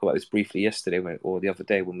 we spoke about this briefly yesterday or the other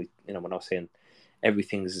day when when I was saying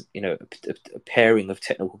everything's, a pairing of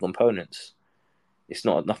technical components. It's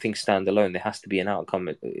nothing standalone. There has to be an outcome,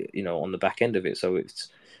 on the back end of it. So it's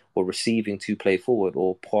or receiving to play forward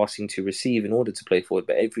or passing to receive in order to play forward.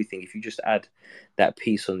 But everything, if you just add that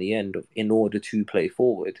piece on the end of in order to play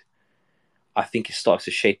forward, I think it starts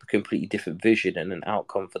to shape a completely different vision and an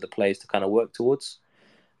outcome for the players to kind of work towards.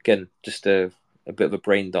 Again, just a bit of a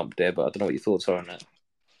brain dump there, but I don't know what your thoughts are on that.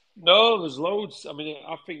 No, there's loads. I mean,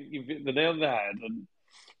 I think you've hit the nail on the head. And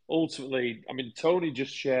ultimately, I mean, Tony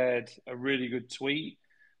just shared a really good tweet.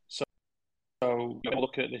 So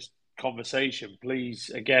look at this conversation, please,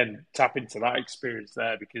 again, tap into that experience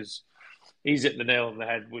there, because he's hit the nail on the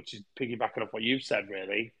head, which is piggybacking off what you've said,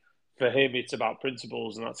 really. For him, it's about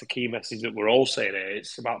principles, and that's a key message that we're all saying here.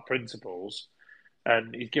 It's about principles.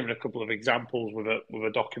 And he's given a couple of examples with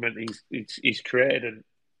a document he's created, and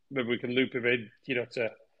maybe we can loop him in,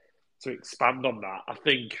 to expand on that. I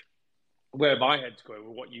think where my head's going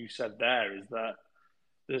with what you said there is that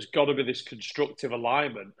there's got to be this constructive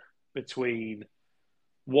alignment between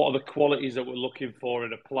what are the qualities that we're looking for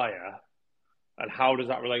in a player and how does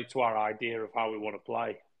that relate to our idea of how we want to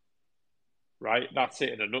play, right? That's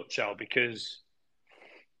it in a nutshell, because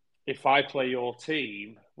if I play your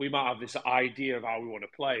team, we might have this idea of how we want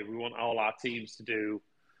to play. We want all our teams to do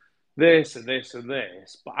this and this and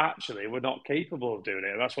this, but actually we're not capable of doing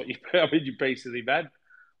it. And that's what you basically meant.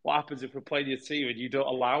 What happens if we're playing your team and you don't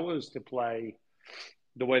allow us to play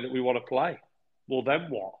the way that we want to play? Well, then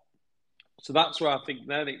what? So that's where I think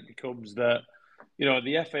then it becomes that,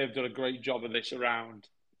 the FA have done a great job of this around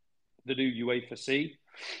the new UEFA C,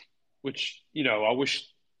 which, I wish,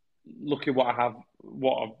 looking what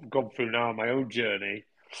I've gone through now on my own journey,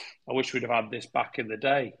 I wish we'd have had this back in the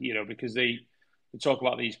day, because they talk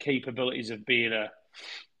about these capabilities of being a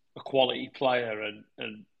quality player,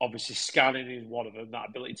 and obviously scanning is one of them, that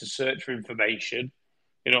ability to search for information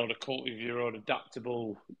in order to cultivate your own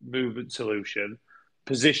adaptable movement solution,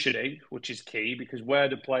 positioning, which is key, because where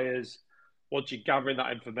do players, once you're gathering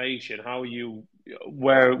that information,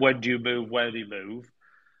 when do you move, where do you move,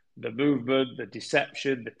 the movement, the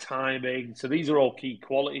deception, the timing. So these are all key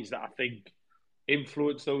qualities that I think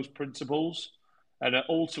influence those principles. And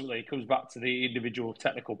ultimately, it comes back to the individual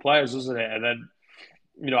technical players, doesn't it? And then,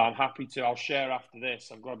 I'll share after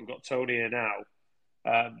this. I'm glad we've got Tony here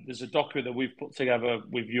now. There's a document that we've put together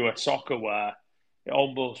with US Soccer where it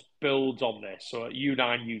almost builds on this. So at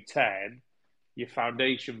U9, U10, your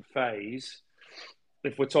foundation phase,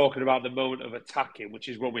 if we're talking about the moment of attacking, which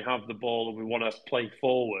is when we have the ball and we want to play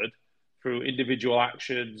forward through individual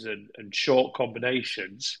actions and short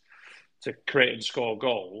combinations to create and score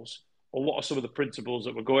goals, well, what are some of the principles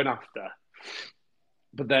that we're going after?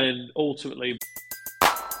 But then ultimately,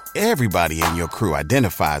 everybody in your crew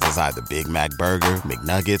identifies as either Big Mac Burger,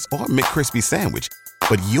 McNuggets, or McCrispy Sandwich.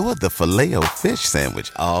 But you're the Filet-O-Fish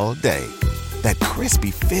Sandwich all day. That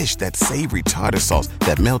crispy fish, that savory tartar sauce,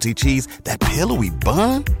 that melty cheese, that pillowy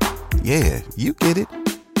bun. Yeah, you get it.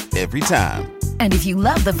 Every time. And if you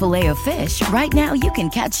love the Filet-O-Fish, right now you can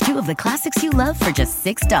catch two of the classics you love for just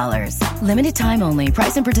 $6. Limited time only.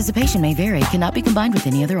 Price and participation may vary. Cannot be combined with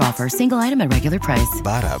any other offer. Single item at regular price.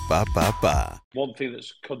 Ba-da-ba-ba-ba. One thing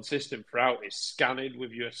that's consistent throughout is scanning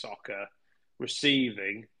with your soccer,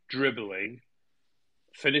 receiving, dribbling,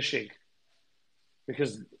 finishing.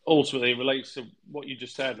 Because ultimately it relates to what you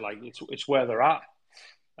just said, like it's where they're at.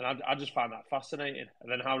 And I just find that fascinating.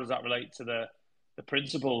 And then how does that relate to the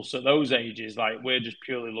principles? So at those ages, like we're just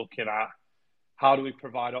purely looking at how do we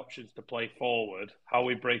provide options to play forward? How are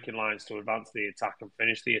we breaking lines to advance the attack and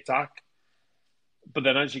finish the attack? But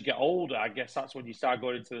then as you get older, I guess that's when you start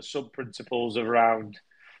going into the sub-principles around,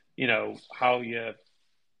 how you're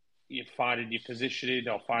finding your positioning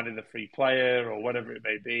or finding the free player or whatever it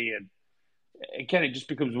may be. And again, it just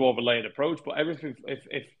becomes more of a layered approach. But everything,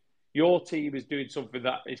 if your team is doing something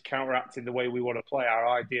that is counteracting the way we want to play, our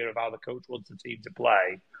idea of how the coach wants the team to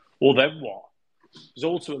play, well, then what? Because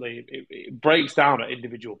ultimately, it breaks down at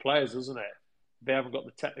individual players, doesn't it? They haven't got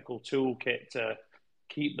the technical toolkit to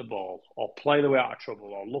keep the ball or play the way out of trouble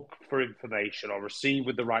or look for information or receive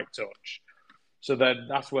with the right touch. So then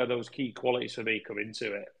that's where those key qualities for me come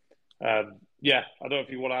into it. Yeah, I don't know if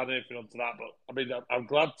you want to add anything onto that, but I mean, I'm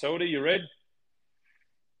glad, Tony, you're in.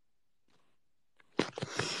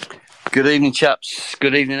 Good evening, chaps.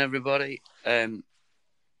 Good evening, everybody.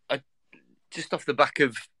 Just off the back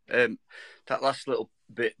of that last little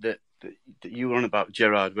bit that you were on about,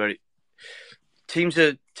 Gerard, where teams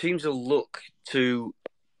will look to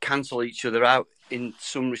cancel each other out in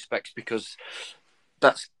some respects because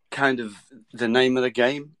that's kind of the name of the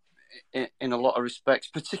game in a lot of respects,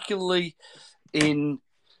 particularly in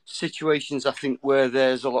situations, I think, where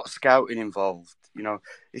there's a lot of scouting involved. You know,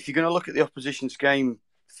 if you're going to look at the opposition's game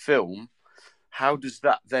film, how does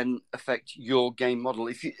that then affect your game model?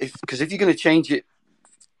 Because if you're going to change it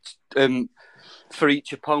for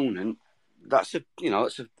each opponent, that's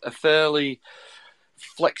a fairly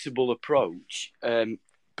flexible approach.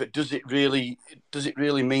 But does it really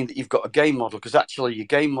mean that you've got a game model? Because actually, your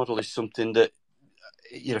game model is something that,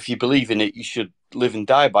 you know, if you believe in it, you should live and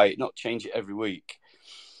die by it, not change it every week.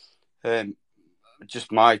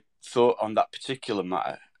 Just my thought on that particular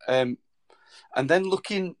matter. And then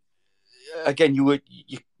looking again, you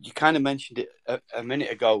kind of mentioned it a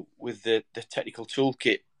minute ago with the technical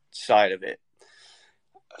toolkit side of it.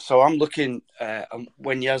 So I'm looking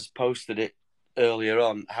when Yaz posted it earlier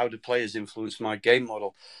on, how do players influence my game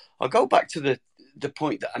model? I'll go back to the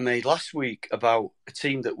point that I made last week about a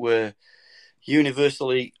team that were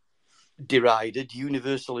universally derided,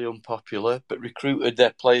 universally unpopular, but recruited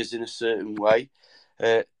their players in a certain way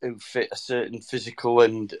who fit a certain physical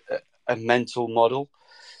and mental model.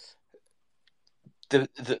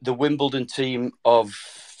 The Wimbledon team of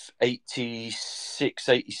 86,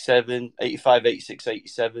 87, 85, 86,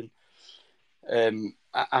 87, and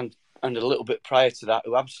a little bit prior to that,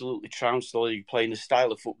 who absolutely trounced the league, playing a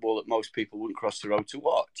style of football that most people wouldn't cross the road to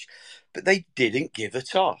watch. But they didn't give a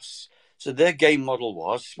toss. So their game model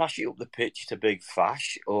was smash it up the pitch to Big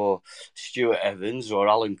Fash or Stuart Evans or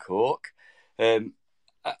Alan Cork, and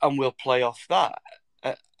we'll play off that.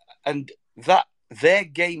 And that their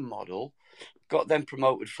game model got them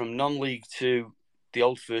promoted from non-league to the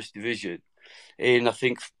old First Division in, I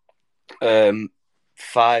think,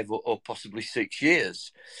 5 or possibly 6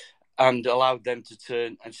 years, and allowed them to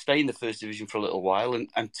turn and stay in the First Division for a little while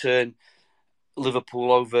and turn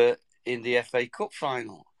Liverpool over in the FA Cup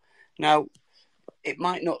final. Now, it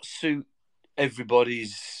might not suit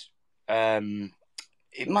everybody's eye,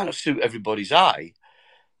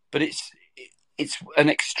 but it's an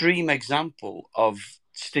extreme example of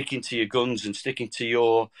sticking to your guns and sticking to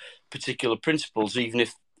your particular principles, even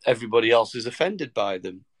if everybody else is offended by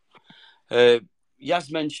them.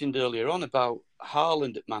 Yaz mentioned earlier on about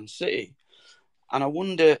Haaland at Man City, and I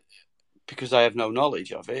wonder, because I have no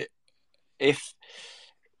knowledge of it, if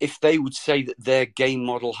they would say that their game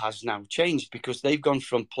model has now changed, because they've gone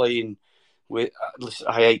from playing with, listen,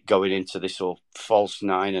 I hate going into this all false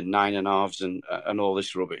nine and 9.5s and all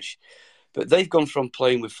this rubbish, but they've gone from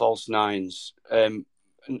playing with false nines and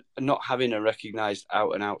not having a recognised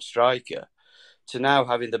out-and-out striker to now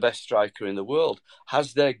having the best striker in the world.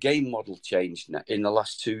 Has their game model changed in the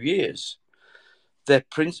last 2 years? Their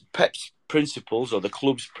Pep's principles, or the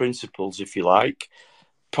club's principles, if you like,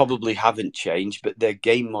 probably haven't changed, but their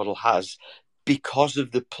game model has, because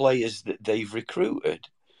of the players that they've recruited.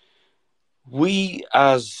 We,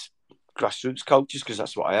 as grassroots coaches, because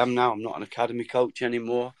that's what I am now, I'm not an academy coach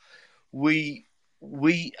anymore,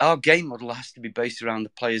 our game model has to be based around the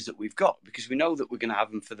players that we've got, because we know that we're going to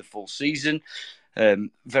have them for the full season.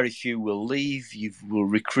 Very few will leave. You will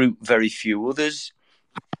recruit very few others.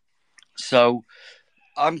 So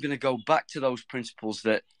I'm going to go back to those principles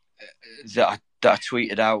that I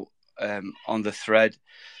tweeted out on the thread,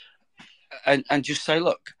 and just say,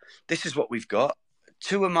 look, this is what we've got.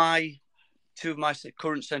 Two of my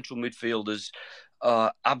current central midfielders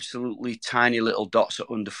are absolutely tiny little dots at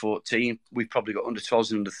under 14. We've probably got under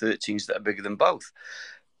 12s and under 13s that are bigger than both.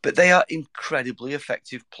 But they are incredibly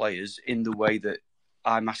effective players in the way that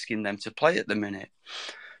I'm asking them to play at the minute.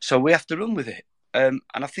 So we have to run with it. And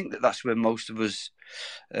I think that that's where most of us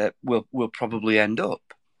will probably end up.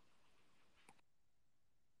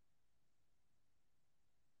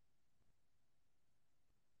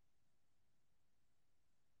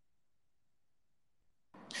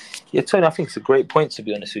 Yeah, Tony, I think it's a great point, to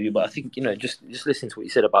be honest with you. But I think, just listening to what you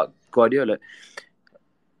said about Guardiola,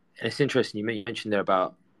 and it's interesting you mentioned there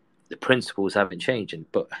about the principles haven't changed.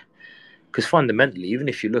 But Because fundamentally, even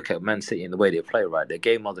if you look at Man City and the way they play, right, their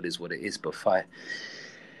game model is what it is. But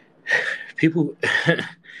people,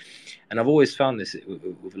 and I've always found this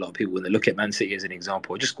with a lot of people when they look at Man City as an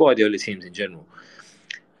example, or just Guardiola teams in general.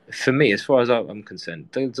 For me, as far as I'm concerned,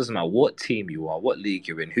 it doesn't matter what team you are, what league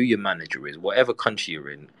you're in, who your manager is, whatever country you're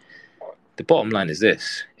in. The bottom line is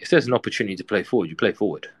this: if there's an opportunity to play forward, you play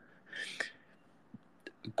forward.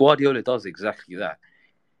 Guardiola does exactly that.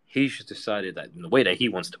 He's just decided that in the way that he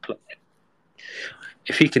wants to play,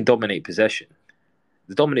 if he can dominate possession,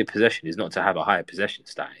 the dominant possession is not to have a higher possession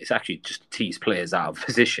stat. It's actually just to tease players out of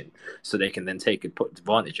position so they can then take and put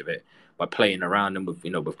advantage of it by playing around them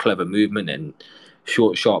with clever movement and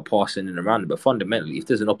short, sharp passing and around them. But fundamentally, if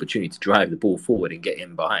there's an opportunity to drive the ball forward and get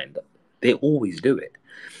in behind, they always do it.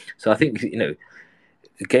 So I think,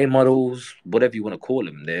 the game models, whatever you want to call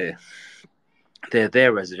them, they're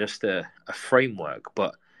there as just a framework,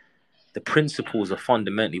 but the principles are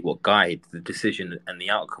fundamentally what guide the decision and the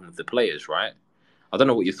outcome of the players, right? I don't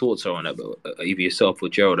know what your thoughts are on that, but either yourself or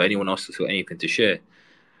Gerald or anyone else that's got anything to share.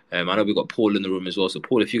 I know we've got Paul in the room as well. So,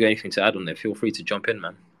 Paul, if you got anything to add on there, feel free to jump in,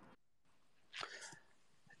 man.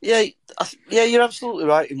 Yeah, you're absolutely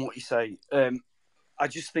right in what you say. I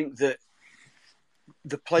just think that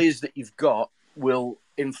the players that you've got will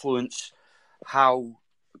influence how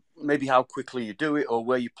quickly you do it or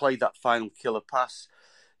where you play that final killer pass.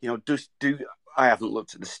 I haven't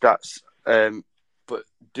looked at the stats, but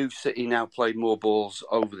do City now play more balls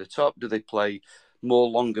over the top? Do they play more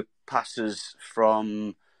longer passes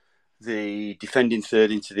from the defending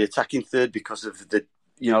third into the attacking third because of the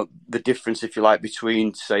difference, if you like,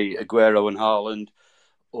 between, say, Aguero and Haaland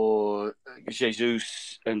or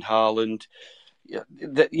Jesus and Haaland?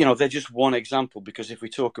 They're just one example, because if we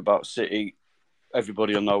talk about City,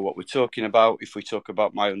 everybody will know what we're talking about. If we talk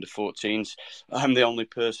about my under-14s, I'm the only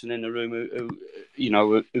person in the room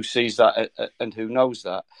who sees that and who knows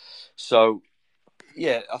that. So,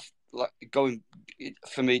 yeah,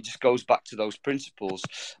 for me, it just goes back to those principles.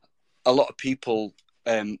 A lot of people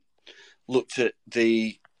looked at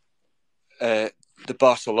the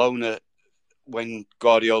Barcelona when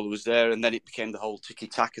Guardiola was there, and then it became the whole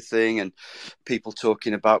tiki-taka thing and people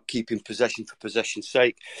talking about keeping possession for possession's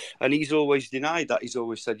sake. And he's always denied that. He's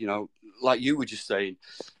always said, like you were just saying,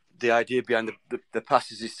 the idea behind the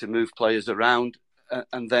passes is to move players around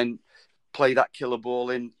and then play that killer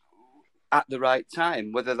ball in at the right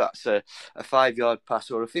time, whether that's a 5-yard pass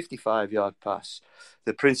or a 55-yard pass.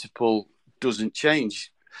 The principle doesn't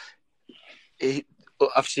change.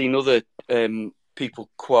 I've seen other people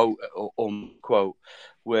quote or unquote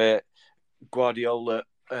where Guardiola,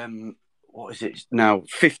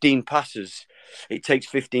 15 passes. It takes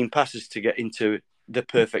 15 passes to get into the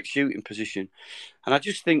perfect shooting position. And I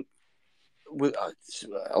just think with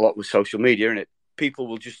a lot with social media, innit, people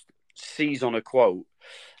will just seize on a quote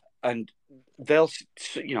and they'll,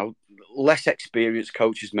 less experienced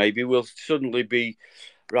coaches maybe will suddenly be,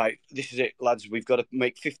 right, this is it, lads, we've got to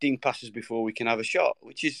make 15 passes before we can have a shot,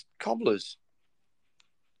 which is cobblers.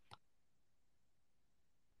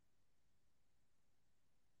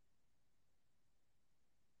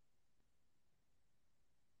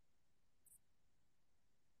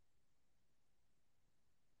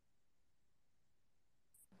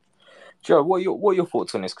 Joe, what are your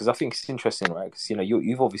thoughts on this? Because I think it's interesting, right? Because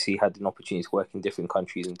you've obviously had an opportunity to work in different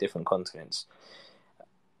countries and different continents.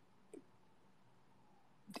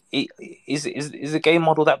 Is the game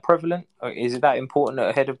model that prevalent? Or is it that important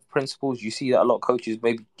ahead of principles? You see that a lot of coaches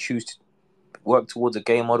maybe choose to work towards a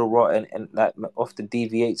game model, right, and that often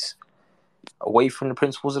deviates away from the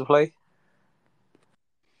principles of the play.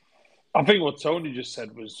 I think what Tony just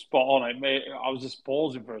said was spot on. I was just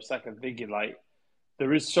pausing for a second, thinking like,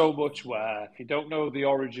 there is so much where if you don't know the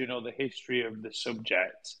origin or the history of the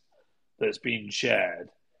subject that's being shared,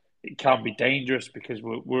 it can be dangerous because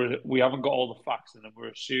we haven't got all the facts and then we're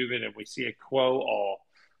assuming, and we see a quote or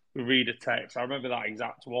we read a text. I remember that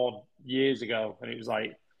exact one years ago, and it was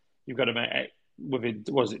like, you've got to make it within,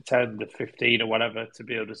 was it 10 to 15 or whatever, to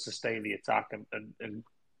be able to sustain the attack and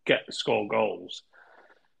score goals.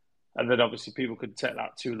 And then obviously people could take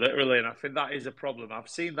that too literally. And I think that is a problem. I've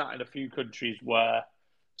seen that in a few countries where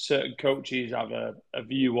certain coaches have a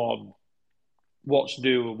view on what's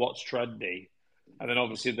new and what's trendy. And then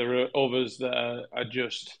obviously there are others that are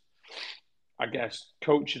just, I guess,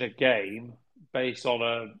 coaching a game based on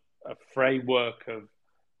a framework of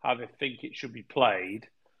how they think it should be played.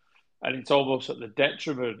 And it's almost at the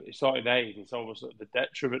detriment, it's not in aid, it's almost at the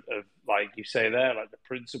detriment of, like you say there, like the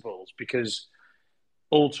principles, because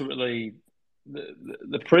ultimately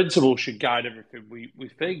the principle should guide everything we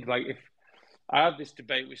think. Like, if I had this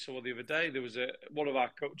debate with someone the other day. There was one of our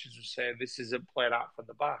coaches was saying this isn't playing out from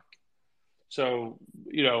the back. So,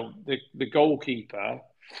 the goalkeeper,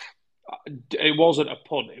 it wasn't a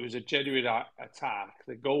punt, it was a genuine attack.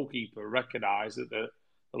 The goalkeeper recognised that the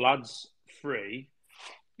lad's free.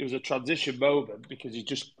 It was a transition moment because he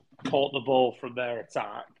just caught the ball from their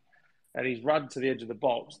attack and he's ran to the edge of the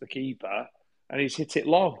box, the keeper, and he's hit it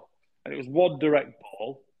long. And it was one direct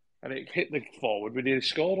ball and it hit the forward. We nearly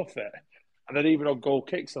scored off it. And then even on goal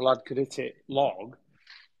kicks, the lad could hit it long.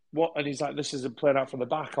 And he's like, this isn't playing out from the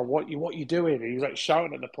back. What are you doing? And he's like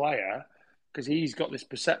shouting at the player because he's got this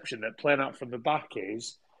perception that playing out from the back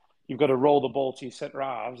is you've got to roll the ball to your centre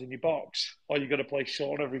halves in your box, or you've got to play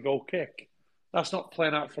short on every goal kick. That's not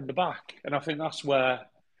playing out from the back. And I think that's where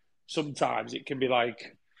sometimes it can be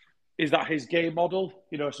like, is that his game model?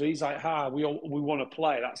 So he's like, we want to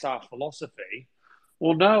play. That's our philosophy.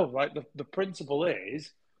 Well, no, like the principle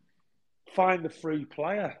is find the free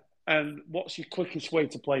player. And what's your quickest way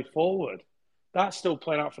to play forward? That's still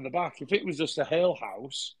playing out from the back. If it was just a Hale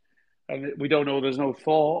house, and we don't know, there's no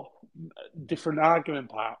thought, different argument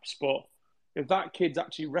perhaps, but if that kid's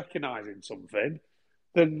actually recognising something,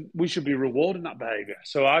 then we should be rewarding that behaviour.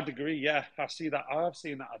 So I'd agree, yeah, I see that. I've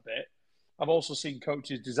seen that a bit. I've also seen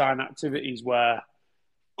coaches design activities where,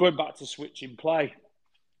 going back to switching play,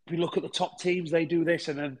 if you look at the top teams, they do this,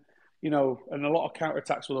 and then, and a lot of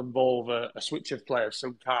counter-attacks will involve a switch of play of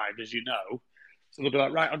some kind, as you know. So they'll be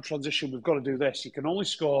like, right, on transition, we've got to do this. You can only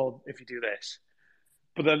score if you do this.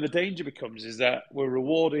 But then the danger becomes is that we're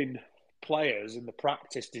rewarding players in the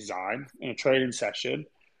practice design in a training session.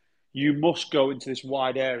 You must go into this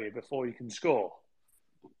wide area before you can score.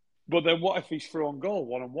 But then what if he's through on goal,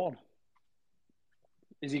 1-on-1?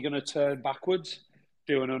 Is he going to turn backwards,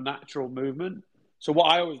 do an unnatural movement? So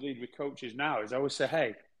what I always lead with coaches now is I always say,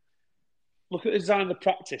 hey, look at the design of the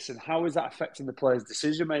practice and how is that affecting the players'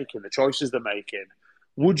 decision-making, the choices they're making.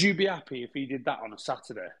 Would you be happy if he did that on a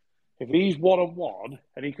Saturday? If he's 1-on-1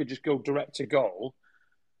 and he could just go direct to goal,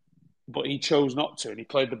 but he chose not to and he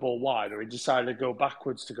played the ball wide, or he decided to go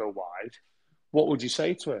backwards to go wide, what would you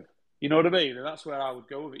say to him? You know what I mean? And that's where I would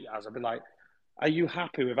go with it, Yaz. I'd be like, are you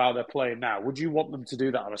happy with how they're playing now? Would you want them to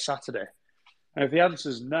do that on a Saturday? And if the answer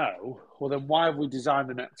is no, well, then why have we designed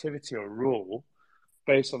an activity or a rule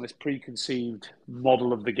based on this preconceived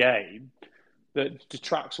model of the game that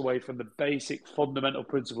detracts away from the basic fundamental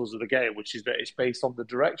principles of the game, which is that it's based on the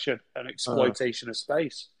direction and exploitation of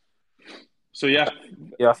space? So, yeah.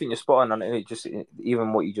 Yeah, I think you're spot on. And it just,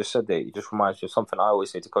 even what you just said there, it just reminds me of something I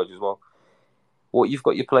always say to coaches as well. What you've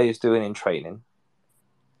got your players doing in training,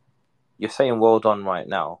 you're saying well done right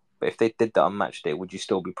now, but if they did that on match day, would you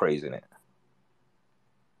still be praising it?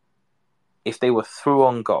 If they were through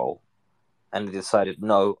on goal and they decided,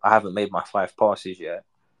 no, I haven't made my 5 passes yet,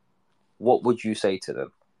 what would you say to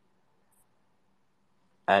them?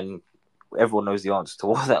 And everyone knows the answer to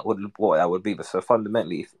what that would be. But so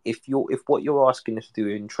fundamentally, if what you're asking us to do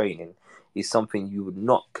in training is something you would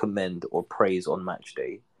not commend or praise on match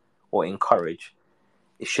day or encourage,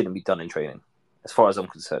 it shouldn't be done in training, as far as I'm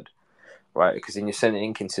concerned. Right? Because then you're sending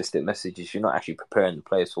inconsistent messages. You're not actually preparing the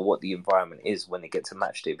players for what the environment is when they get to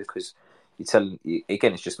match day, because you're telling,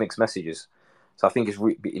 again, it's just mixed messages. So I think it's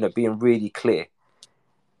being really clear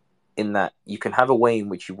in that you can have a way in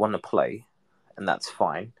which you want to play, and that's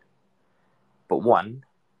fine. But one,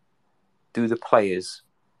 do the players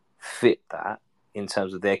fit that in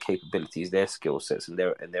terms of their capabilities, their skill sets, and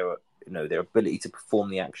their ability to perform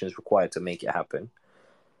the actions required to make it happen?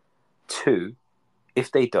 2, if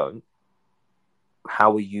they don't,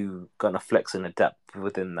 how are you going to flex and adapt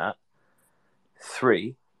within that?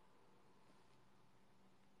 3,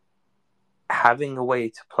 having a way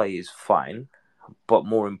to play is fine, but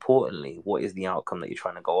more importantly, what is the outcome that you're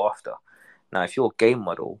trying to go after? Now, if your game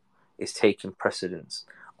model is taking precedence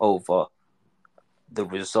over the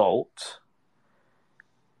result,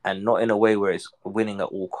 and not in a way where it's winning at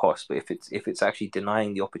all costs, but if it's actually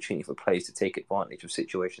denying the opportunity for players to take advantage of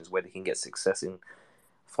situations where they can get success and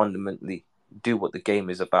fundamentally do what the game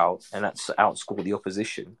is about, and that's outscore the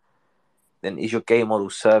opposition, then is your game model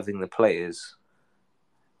serving the players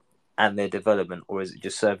and their development, or is it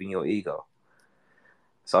just serving your ego?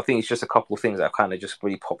 So I think it's just a couple of things that kind of just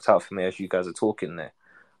really popped out for me as you guys are talking there.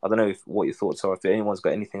 I don't know what your thoughts are, if anyone's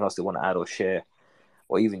got anything else they want to add or share,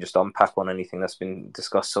 or even just unpack on anything that's been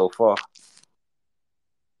discussed so far.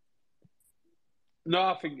 No,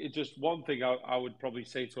 I think it's just one thing I would probably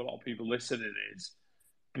say to a lot of people listening is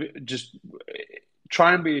just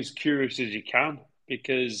try and be as curious as you can,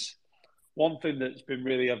 because one thing that's been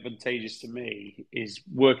really advantageous to me is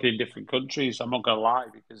working in different countries. I'm not going to lie,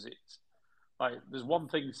 because Like, there's one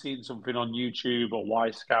thing seeing something on YouTube or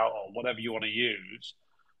Y Scout or whatever you want to use.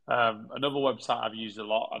 Another website I've used a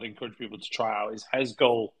lot, I'd encourage people to try out, is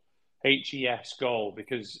HesGoal, HES Goal,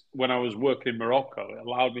 because when I was working in Morocco, it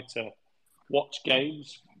allowed me to watch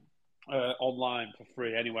games online for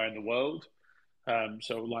free anywhere in the world.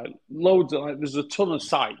 So like loads of, like, there's a ton of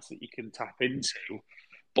sites that you can tap into,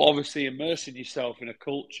 but obviously immersing yourself in a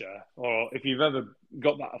culture, or if you've ever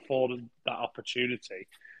got that afforded that opportunity,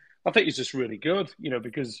 I think it's just really good,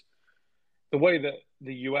 because the way that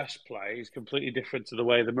the US play is completely different to the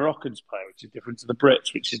way the Moroccans play, which is different to the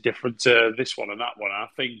Brits, which is different to this one and that one. And I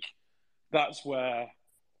think that's where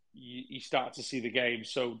you start to see the game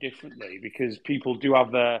so differently, because people do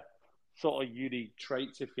have their sort of unique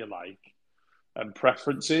traits, if you like, and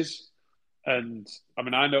preferences. And I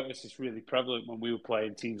mean, I noticed this really prevalent when we were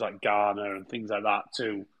playing teams like Ghana and things like that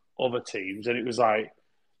to other teams. And it was like,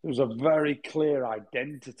 there was a very clear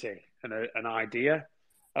identity and an idea.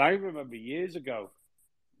 And I remember years ago,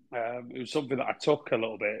 it was something that I took a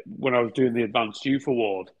little bit when I was doing the Advanced Youth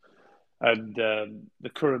Award. And the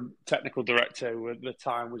current technical director who at the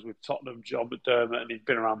time was with Tottenham, John McDermott, and he'd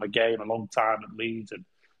been around the game a long time at Leeds and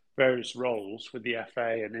various roles with the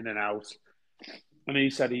FA and in and out. And he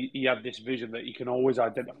said he had this vision that you can always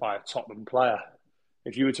identify a Tottenham player.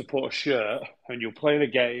 If you were to put a shirt and you're playing a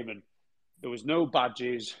game and there was no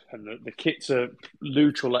badges and the kits are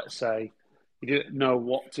neutral, let's say, you didn't know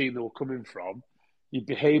what team they were coming from, you'd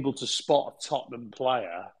be able to spot a Tottenham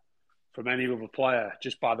player from any other player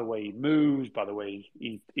just by the way he moves, by the way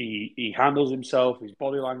he handles himself, his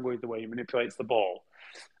body language, the way he manipulates the ball.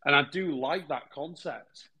 And I do like that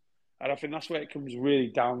concept. And I think that's where it comes really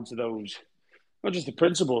down to those, not just the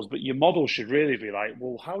principles, but your model should really be like,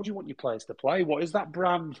 well, how do you want your players to play? What is that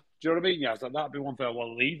brand? Do you know what I mean? Yeah, like, that'd be one thing I want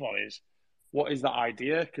to leave on is, what is that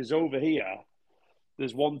idea? Because over here,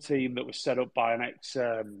 there's one team that was set up by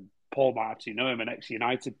an Paul might actually know him, an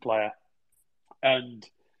ex-United player. And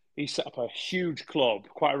he set up a huge club,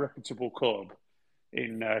 quite a reputable club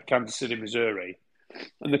in Kansas City, Missouri.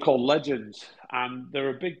 And they're called Legends. And they're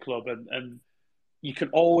a big club. And you can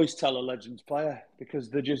always tell a Legends player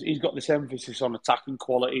because he's got this emphasis on attacking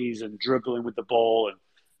qualities and dribbling with the ball and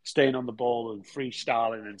staying on the ball and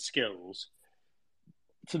freestyling and skills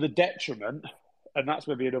to the detriment. And that's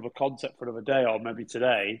maybe another concept for another day or maybe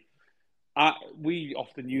today. We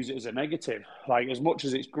often use it as a negative. Like, as much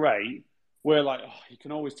as it's great, we're like, you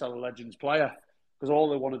can always tell a Legends player because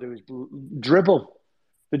all they want to do is dribble.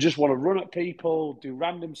 They just want to run at people, do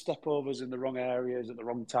random step-overs in the wrong areas at the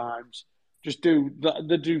wrong times.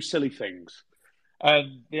 They do silly things.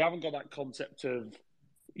 And they haven't got that concept of,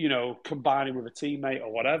 combining with a teammate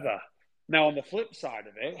or whatever. Now, on the flip side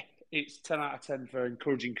of it, it's 10 out of 10 for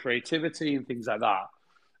encouraging creativity and things like that.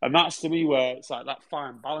 And that's, to me, where it's like that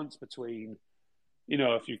fine balance between,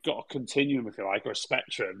 if you've got a continuum, if you like, or a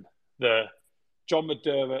spectrum, the John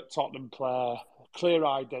McDermott, Tottenham player, clear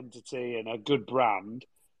identity and a good brand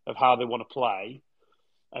of how they want to play,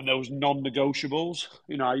 and those non-negotiables.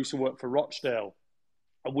 I used to work for Rochdale,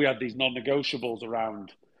 and we had these non-negotiables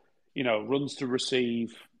around, runs to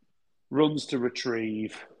receive, runs to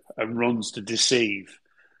retrieve, and runs to deceive.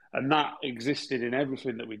 And that existed in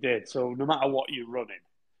everything that we did. So no matter what you're running,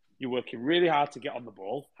 you're working really hard to get on the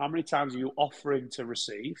ball. How many times are you offering to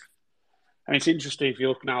receive? And it's interesting, if you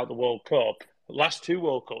look now at the World Cup, the last two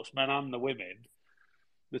World Cups, men and the women,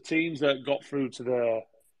 the teams that got through to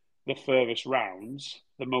the furthest rounds,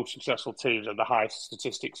 the most successful teams had the highest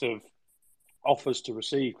statistics of offers to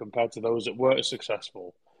receive compared to those that weren't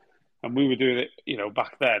successful. And we were doing it,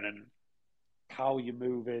 back then, and how you're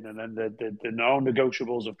moving, and then the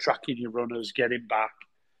non-negotiables of tracking your runners, getting back.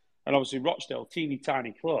 And obviously Rochdale, teeny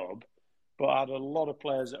tiny club, but had a lot of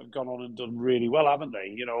players that have gone on and done really well, haven't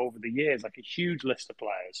they? Over the years, like a huge list of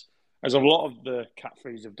players, as a lot of the Cat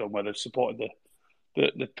Threes have done, where they've supported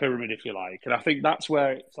the pyramid, if you like. And I think that's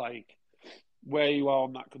where it's like, where you are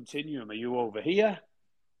on that continuum. Are you over here,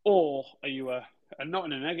 or are you and not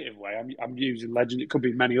in a negative way, I'm using Legend, it could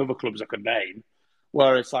be many other clubs I could name,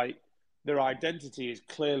 where it's like their identity is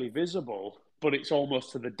clearly visible, but it's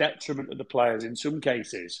almost to the detriment of the players in some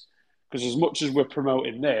cases. Because as much as we're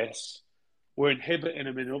promoting this, we're inhibiting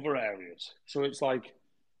them in other areas. So it's like,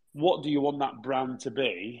 what do you want that brand to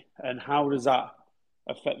be, and how does that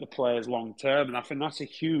affect the players long term? And I think that's a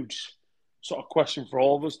huge sort of question for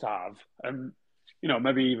all of us to have. And,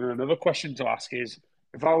 maybe even another question to ask is,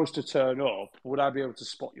 if I was to turn up, would I be able to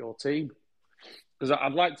spot your team? Because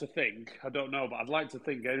I'd like to think, I don't know, but I'd like to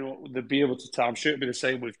think anyone would be able to tell. I'm sure it'd be the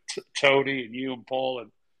same with Tony and you and Paul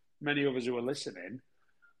and many others who are listening.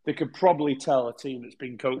 They could probably tell a team that's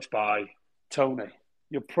been coached by Tony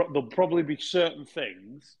there'll probably be certain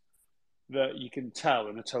things that you can tell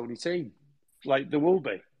in a Tony team. Like there will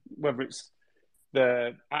be, whether it's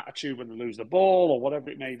the attitude when they lose the ball or whatever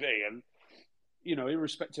it may be. And,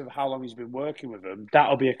 irrespective of how long he's been working with them,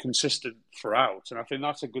 that'll be a consistent throughout. And I think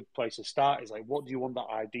that's a good place to start, is like, what do you want that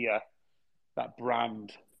idea, that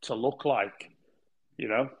brand to look like,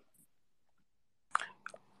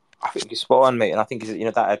 I think you're spot on, mate. And I think,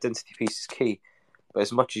 that identity piece is key. But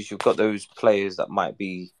as much as you've got those players that might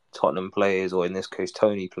be Tottenham players, or in this case,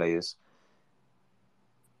 Tony players,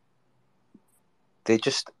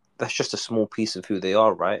 that's just a small piece of who they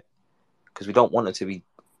are, right? Because we don't want it to be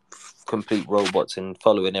complete robots and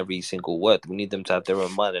following every single word. We need them to have their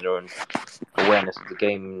own mind and their own awareness of the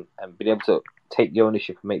game and be able to take the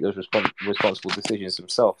ownership and make those responsible decisions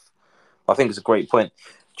themselves. I think it's a great point.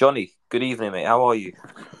 Johnny, good evening, mate. How are you?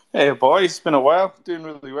 Hey, boys. It's been a while. Doing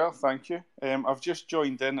really well, thank you. I've just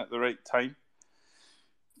joined in at the right time,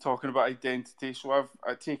 talking about identity. So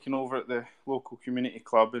I've taken over at the local community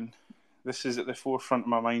club, and this is at the forefront of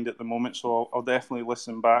my mind at the moment, so I'll definitely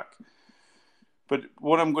listen back. But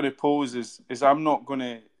what I'm going to pose is I'm not going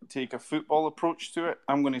to take a football approach to it.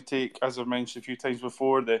 I'm going to take, as I've mentioned a few times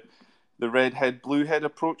before, the red head, blue head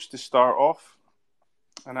approach to start off.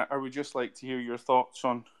 And I would just like to hear your thoughts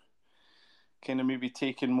on kind of maybe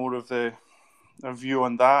taking more of a view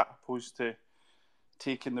on that, opposed to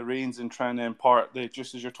taking the reins and trying to impart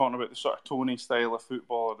just as you're talking about, the sort of Tony style of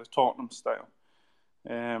football or the Tottenham style.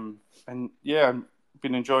 And yeah, I've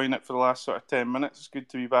been enjoying it for the last sort of 10 minutes. It's good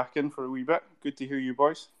to be back in for a wee bit. Good to hear you,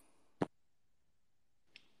 boys.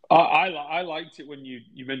 I liked it when you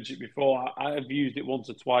mentioned it before. I have used it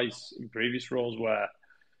once or twice in previous roles where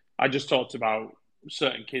I just talked about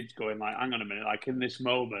certain kids going like, hang on a minute, like in this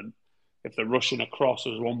moment, if they're rushing across,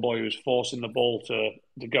 there was one boy who was forcing the ball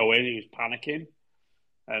to go in, he was panicking.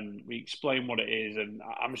 And we explained what it is, and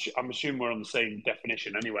I'm assuming we're on the same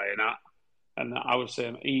definition anyway. And I was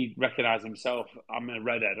saying he recognised himself. I'm a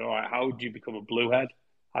redhead. All right, how do you become a bluehead?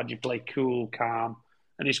 How do you play cool, calm?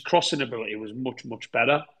 And his crossing ability was much, much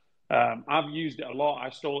better. I've used it a lot.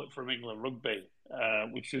 I stole it from England Rugby,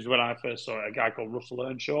 which was when I first saw it. A guy called Russell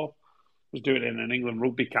Earnshaw was doing it in an England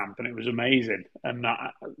Rugby camp, and it was amazing. And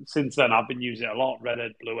since then, I've been using it a lot.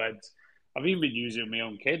 Redhead, blueheads. I've even been using it with my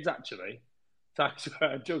own kids, actually.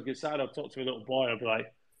 A joke aside, I'll talk to a little boy. I'll be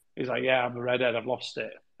like, he's like, yeah, I'm a redhead. I've lost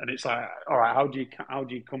it. And it's like, all right, how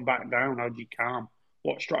do you come back down? How do you calm?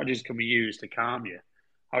 What strategies can we use to calm you?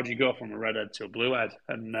 How do you go from a redhead to a bluehead?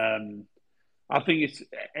 And I think it's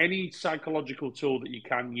any psychological tool that you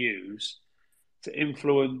can use to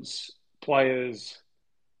influence players'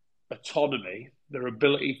 autonomy, their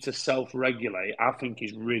ability to self-regulate, I think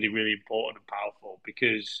is really, really important and powerful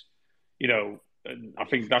because, and I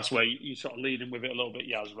think that's where you sort of lead in with it a little bit,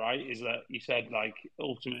 Yaz, right? Is that you said, like,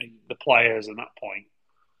 ultimately the players and that point.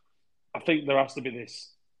 I think there has to be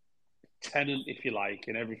this tenant, if you like,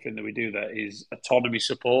 in everything that we do that is autonomy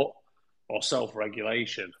support or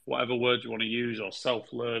self-regulation, whatever word you want to use, or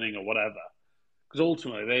self-learning or whatever. Because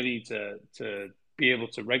ultimately they need to be able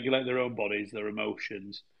to regulate their own bodies, their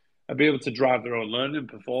emotions, and be able to drive their own learning and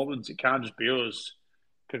performance. It can't just be us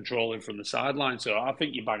controlling from the sideline. So I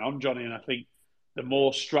think you bang on, Johnny, and I think the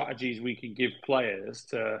more strategies we can give players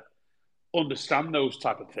to understand those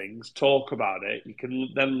type of things, talk about it, you can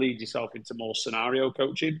then lead yourself into more scenario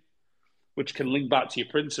coaching, which can link back to your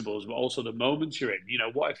principles, but also the moments you're in.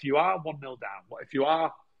 What if you are 1-0 down? What if you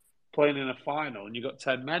are playing in a final and you've got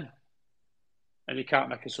 10 men and you can't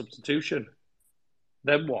make a substitution?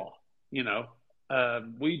 Then what?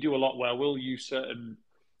 We do a lot where we'll use certain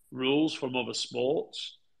rules from other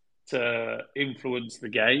sports to influence the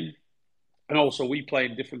game. And also, we play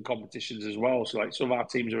in different competitions as well. So, like, some of our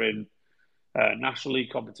teams are in National League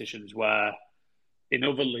competitions where in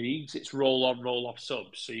other leagues it's roll on, roll off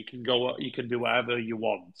subs. So you can do whatever you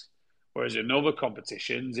want. Whereas in other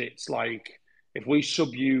competitions, it's like if we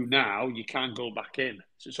sub you now, you can't go back in.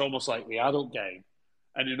 So it's almost like the adult game.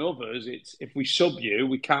 And in others, it's if we sub you,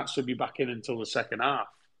 we can't sub you back in until the second half.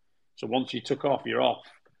 So once you took off, you're off.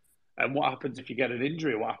 And what happens if you get an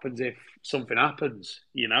injury? What happens if something happens?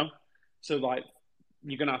 So, like,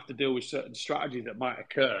 you're going to have to deal with certain strategies that might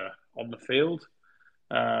occur on the field.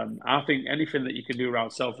 I think anything that you can do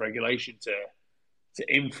around self-regulation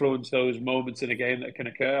to influence those moments in a game that can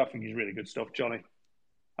occur, I think is really good stuff, Johnny.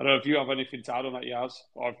 I don't know if you have anything to add on that, Yaz,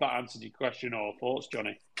 or if that answered your question or thoughts,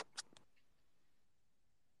 Johnny.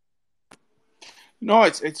 No,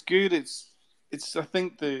 it's good. It's I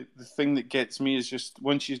think the thing that gets me is just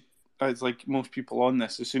once you, it's like most people on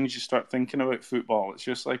this, as soon as you start thinking about football, it's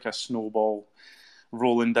just like a snowball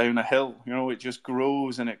rolling down a hill. It just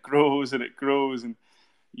grows and it grows and it grows. And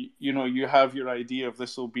you have your idea of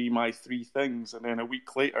this will be my 3 things, and then a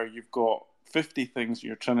week later you've got 50 things.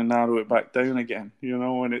 You're trying to narrow it back down again,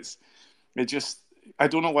 and I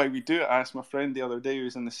don't know why we do it. I asked my friend the other day who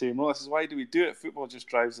was in the same role. I says, why do we do it? Football just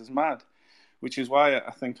drives us mad, which is why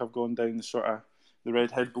I think I've gone down the sort of the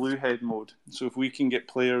red head, blue head mode. So if we can get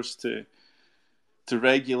players to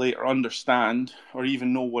regulate or understand or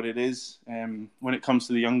even know what it is, when it comes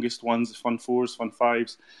to the youngest ones, the fun 4s, fun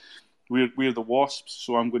 5s, we're the wasps,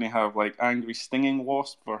 so I'm going to have like angry stinging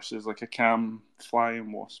wasp versus like a calm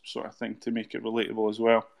flying wasp sort of thing to make it relatable as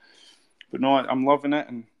well. But no, I'm loving it,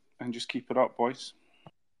 and just keep it up, boys.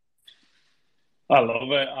 I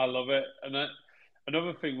love it. And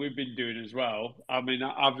another thing we've been doing as well, I mean,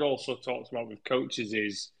 I've also talked about with coaches,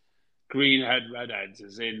 is greenhead, redheads,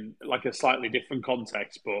 as in like a slightly different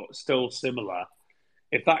context, but still similar.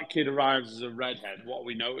 If that kid arrives as a redhead, what are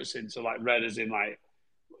we noticing? So like red as in like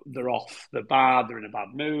they're off the bar, they're in a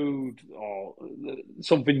bad mood, or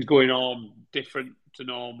something's going on different to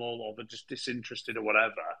normal, or they're just disinterested or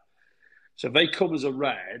whatever. So if they come as a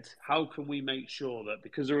red, how can we make sure that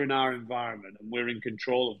because they're in our environment and we're in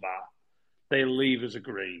control of that, they leave as a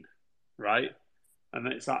green, right? And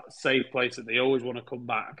it's that safe place that they always want to come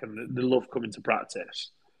back and they love coming to practice.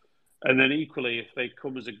 And then equally, if they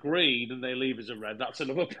come as a green and they leave as a red, that's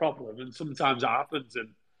another problem. And sometimes it happens. And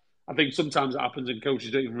I think sometimes it happens and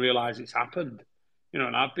coaches don't even realise it's happened.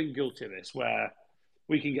 And I've been guilty of this, where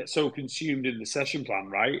we can get so consumed in the session plan,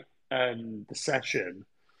 right? And the session,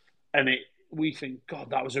 and we think,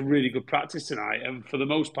 God, that was a really good practice tonight. And for the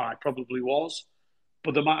most part, it probably was.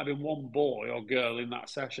 But there might have been one boy or girl in that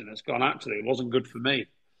session that's gone, actually, it wasn't good for me.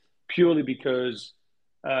 Purely because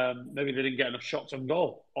maybe they didn't get enough shots on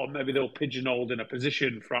goal. Or maybe they were pigeonholed in a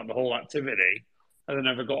position throughout the whole activity and they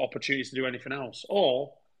never got opportunities to do anything else.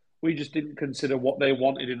 Or we just didn't consider what they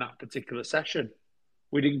wanted in that particular session.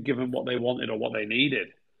 We didn't give them what they wanted or what they needed.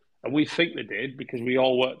 And we think they did because we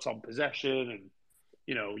all worked on possession and,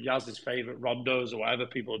 Yaz's favourite rondos or whatever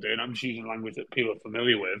people are doing. I'm just using language that people are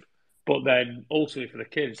familiar with. But then ultimately for the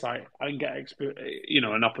kids, like, I didn't get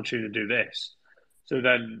an opportunity to do this. So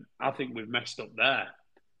then I think we've messed up there.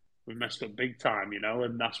 We've messed up big time,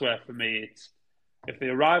 and that's where for me it's, if they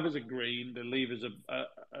arrive as a green, they leave as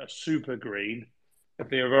a super green. If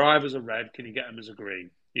they arrive as a red, can you get them as a green?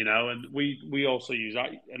 And we also use that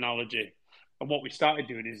analogy. And what we started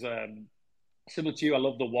doing is similar to you. I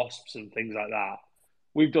love the wasps and things like that.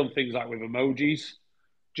 We've done things like with emojis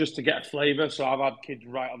just to get a flavour. So I've had kids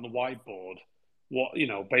write on the whiteboard what,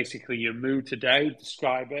 basically your mood today,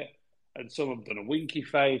 describe it. And some have done a winky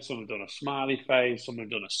face, some have done a smiley face, some have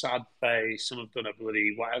done a sad face, some have done a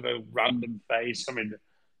bloody whatever random face. I mean,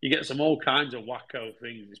 you get some all kinds of wacko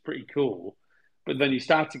things. It's pretty cool. But then you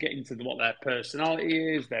start to get into what their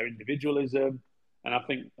personality is, their individualism. And I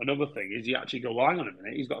think another thing is you actually go, well, hang on a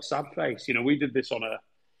minute, he's got a sad face. We did this on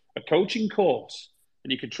a coaching course,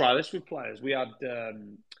 and you could try this with players. We had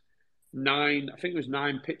 9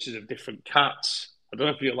 pictures of different cats. I don't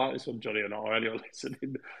know if you like this one, Johnny, or not, or anyone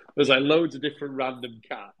listening. There's like loads of different random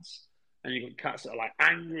cats. And you've got cats that are like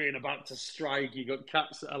angry and about to strike. You've got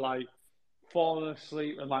cats that are like falling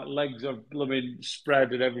asleep and like legs are blooming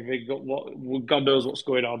spread and everything. God knows what's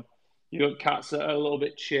going on. You've got cats that are a little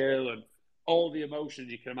bit chill and all the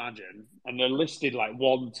emotions you can imagine. And they're listed like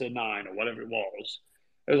 1 to 9 or whatever it was.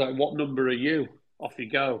 It was like, what number are you? Off you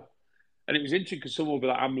go. And it was interesting because someone would be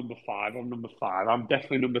like, I'm number 5, I'm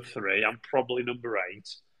definitely number 3, I'm probably number 8.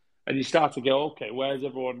 And you start to go, okay, where's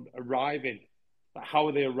everyone arriving? Like, how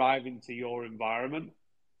are they arriving to your environment?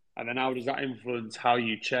 And then how does that influence how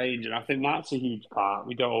you change? And I think that's a huge part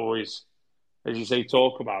we don't always, as you say,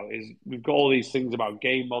 talk about, is we've got all these things about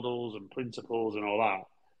game models and principles and all that.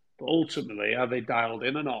 But ultimately, are they dialed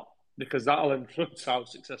in or not? Because that'll influence how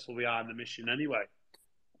successful we are in the mission anyway.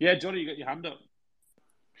 Yeah, Johnny, you got your hand up.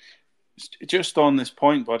 Just on this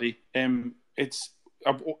point, buddy,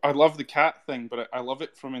 I love the cat thing, but I love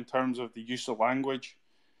it from in terms of the use of language.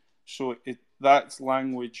 So that's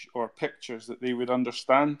language or pictures that they would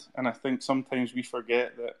understand. And I think sometimes we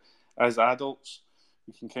forget that as adults,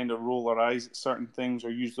 we can kind of roll our eyes at certain things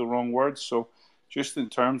or use the wrong words. So just in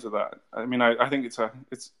terms of that, I mean, I think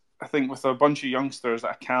I think with a bunch of youngsters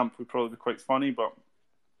at a camp would probably be quite funny, but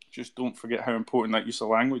just don't forget how important that use of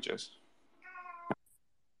language is.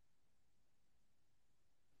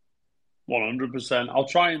 100%.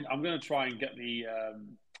 I'm going to try and get the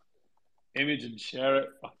image and share it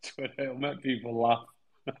on Twitter. It'll make people laugh.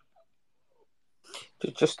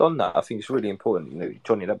 Just on that, I think it's really important,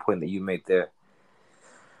 Johnny, that point that you made there.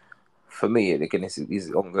 For me, again,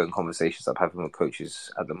 these ongoing conversations I'm having with coaches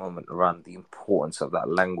at the moment around the importance of that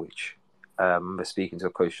language. I remember speaking to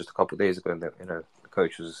a coach just a couple of days ago, and the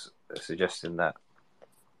coach was suggesting that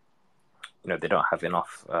they don't have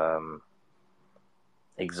enough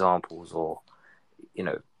examples or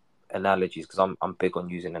analogies, because I'm big on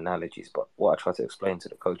using analogies. But what I try to explain to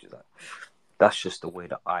the coach is that that's just the way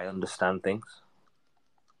that I understand things.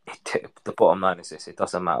 The bottom line is this: it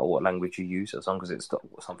doesn't matter what language you use, as long as it's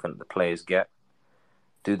something that the players get.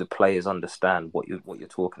 Do the players understand what you're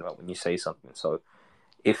talking about when you say something? So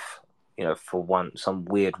if for some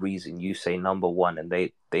weird reason you say number one and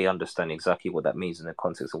they understand exactly what that means in the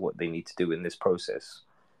context of what they need to do in this process,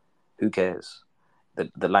 who cares?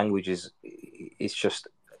 The language it's just,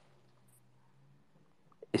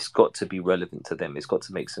 it's got to be relevant to them. It's got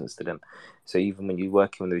to make sense to them. So even when you're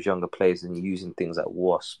working with those younger players and using things like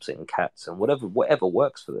wasps and cats and whatever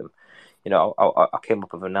works for them, I came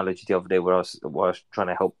up with an analogy the other day where I was trying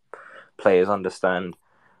to help players understand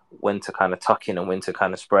when to kind of tuck in and when to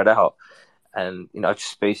kind of spread out. And I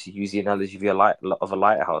just basically use the analogy of a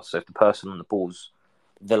lighthouse. So if the person on the ball's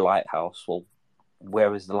the lighthouse, well,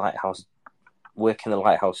 where is the lighthouse? Where can the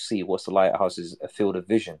lighthouse see? What's the lighthouse's field of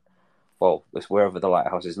vision? Well, it's wherever the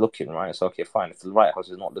lighthouse is looking, right? So, okay, fine. If the lighthouse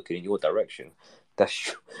is not looking in your direction,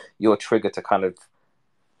 that's your trigger to kind of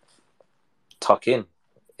tuck in.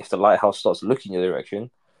 If the lighthouse starts looking your direction,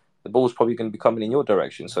 the ball's probably going to be coming in your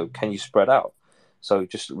direction. So can you spread out? So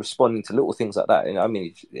just responding to little things like that. And I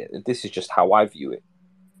mean, this is just how I view it.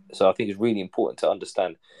 So I think it's really important to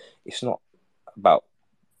understand it's not about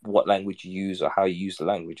what language you use or how you use the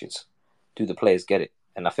language. It's, do the players get it?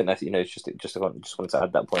 And I think that, it's just I just wanted to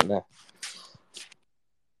add that point there.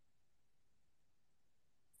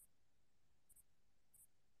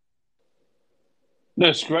 No,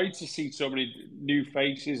 it's great to see so many new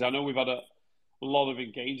faces. I know we've had a lot of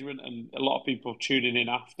engagement and a lot of people tuning in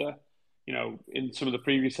after. In some of the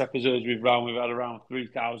previous episodes we've had around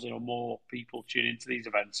 3,000 or more people tune into these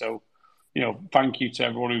events. So, thank you to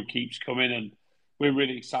everyone who keeps coming, and we're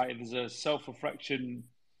really excited. There's a self-reflection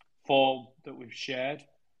form that we've shared.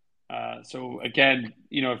 So again,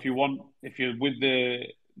 if you're with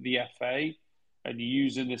the FA and you're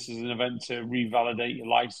using this as an event to revalidate your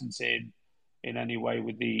licensing in any way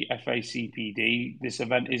with the FA CPD, this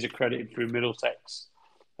event is accredited through Middlesex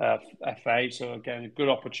FA. So again, a good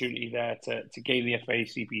opportunity there to gain the FA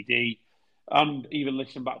CPD and even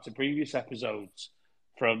listen back to previous episodes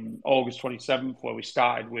from August 27th, where we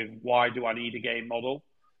started with why do I need a game model,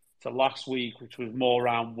 to last week, which was more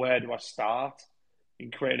around where do I start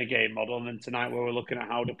in creating a game model, and then tonight where we're looking at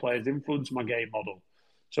how do players influence my game model.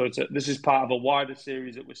 So this is part of a wider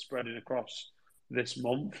series that we're spreading across this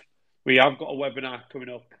month. We have got a webinar coming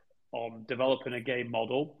up on developing a game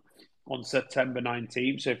model on September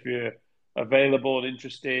 19th. So if you're available and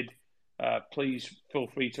interested, please feel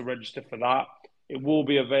free to register for that. It will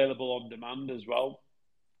be available on demand as well.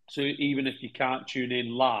 So even if you can't tune in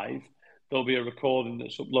live, there'll be a recording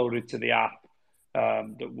that's uploaded to the app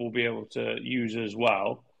that we'll be able to use as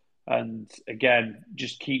well. And again,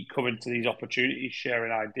 just keep coming to these opportunities,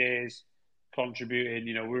 sharing ideas,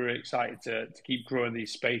 contributing. We're excited to keep growing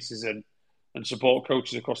these spaces and support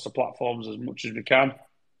coaches across the platforms as much as we can.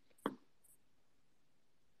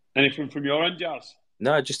 Anything from your end, Jazz?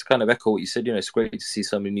 No, just to kind of echo what you said. It's great to see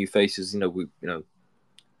so many new faces.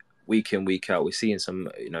 Week in, week out, we're seeing some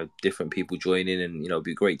different people join in, and it'd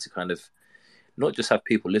be great to kind of not just have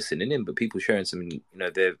people listening in, but people sharing some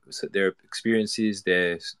their experiences,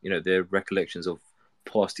 their recollections of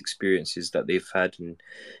past experiences that they've had, and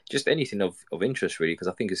just anything of interest, really, because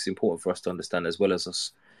I think it's important for us to understand, as well as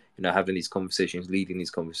us having these conversations, leading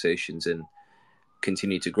these conversations, and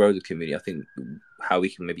continue to grow the community. I think how we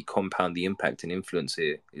can maybe compound the impact and influence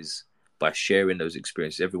here is by sharing those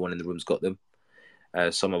experiences. Everyone in the room's got them.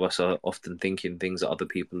 Some of us are often thinking things that other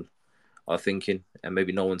people are thinking, and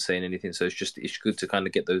maybe no one's saying anything. So it's good to kind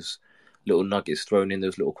of get those little nuggets thrown in,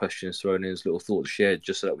 those little questions thrown in, those little thoughts shared,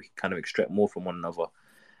 just so that we can kind of extract more from one another,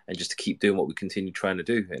 and just to keep doing what we continue trying to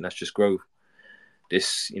do, and that's just grow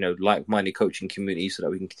this like-minded coaching community, so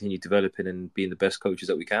that we can continue developing and being the best coaches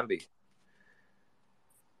that we can be.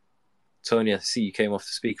 Tony, I see you came off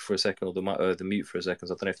to speak for a second, or the mute for a second.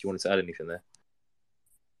 So I don't know if you wanted to add anything there.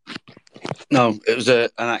 No, it was an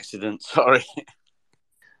accident. Sorry.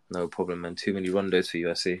 No problem, man. Too many rondos for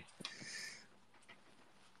you, I see.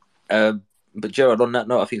 But Gerard, on that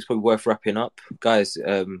note, I think it's probably worth wrapping up. Guys,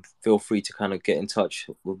 feel free to kind of get in touch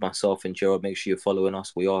with myself and Gerard. Make sure you're following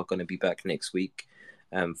us. We are going to be back next week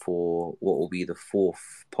for what will be the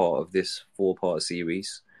fourth part of this 4-part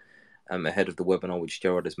series ahead of the webinar, which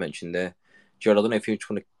Gerard has mentioned there. Gerard, I don't know if you just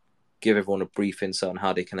want to give everyone a brief insight on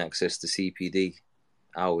how they can access the CPD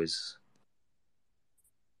hours.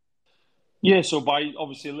 Yeah, so by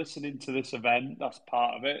obviously listening to this event, that's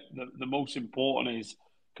part of it. The most important is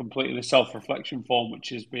completing the self-reflection form, which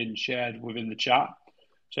has been shared within the chat.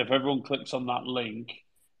 So if everyone clicks on that link,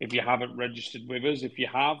 if you haven't registered with us, if you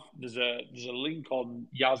have, there's a link on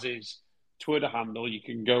Yaz's Twitter handle you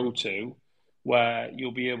can go to where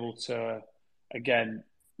you'll be able to, again,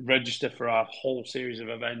 register for our whole series of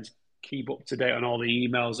events, keep up to date on all the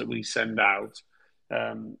emails that we send out.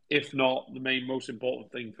 If not, the most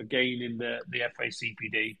important thing for gaining the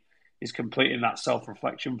FACPD is completing that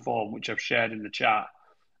self-reflection form, which I've shared in the chat.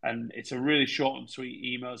 And it's a really short and sweet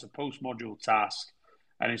email. It's a post-module task.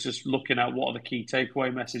 And it's just looking at what are the key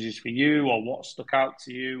takeaway messages for you, or what stuck out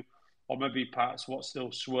to you, or maybe perhaps what's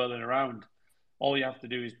still swirling around. All you have to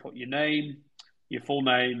do is put your name, your full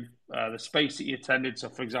name, the space that you attended. So,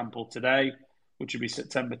 for example, today, which would be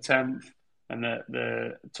September 10th, and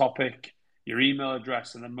the topic, your email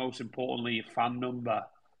address, and then most importantly, your fan number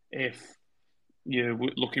if you're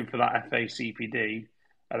looking for that FACPD.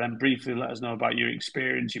 And then briefly let us know about your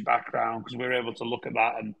experience, your background, because we're able to look at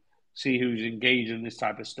that and see who's engaged in this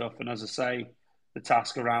type of stuff. And as I say, the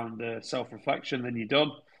task around the self-reflection, then you're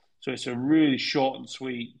done. So it's a really short and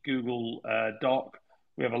sweet Google Doc.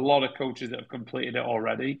 We have a lot of coaches that have completed it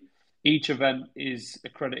already. Each event is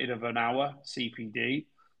accredited of an hour CPD.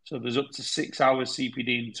 So there's up to 6 hours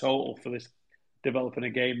CPD in total for this developing a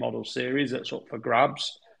game model series that's up for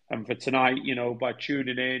grabs. And for tonight, by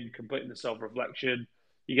tuning in, completing the self-reflection,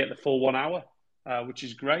 you get the full 1 hour, which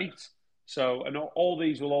is great. So, and all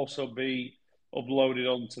these will also be uploaded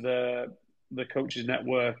onto the Coaches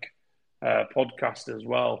Network podcast as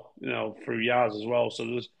well, through Yaz as well. So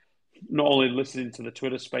there's not only listening to the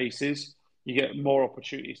Twitter Spaces, you get more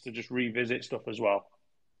opportunities to just revisit stuff as well.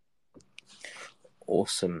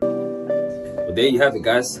 Awesome. Well, there you have it,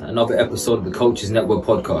 guys. Another episode of the Coaches Network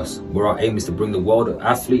podcast, where our aim is to bring the world of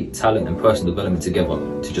athlete, talent, and personal development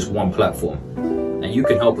together to just one platform. And you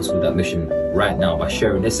can help us with that mission right now by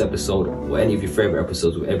sharing this episode or any of your favorite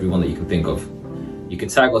episodes with everyone that you can think of. You can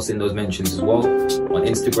tag us in those mentions as well on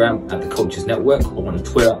Instagram at the Coaches Network or on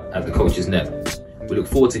Twitter at the Coaches Net. We look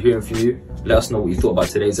forward to hearing from you. Let us know what you thought about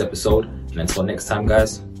today's episode. And until next time,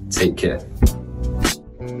 guys, take care.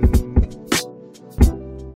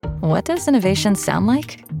 What does innovation sound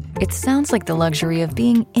like? It sounds like the luxury of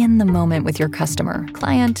being in the moment with your customer,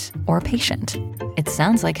 client, or patient. It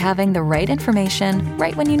sounds like having the right information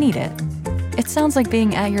right when you need it. It sounds like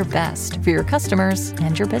being at your best for your customers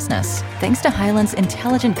and your business. Thanks to Hyland's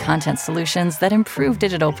intelligent content solutions that improve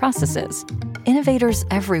digital processes, innovators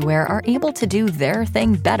everywhere are able to do their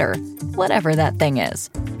thing better, whatever that thing is.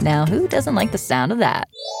 Now, who doesn't like the sound of that?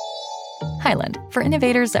 Hyland, for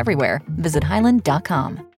innovators everywhere. Visit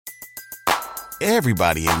hyland.com.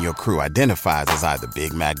 Everybody in your crew identifies as either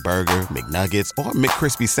Big Mac Burger, McNuggets, or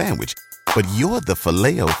McCrispy Sandwich. But you're the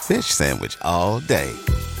Filet-O-Fish Sandwich all day.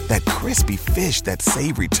 That crispy fish, that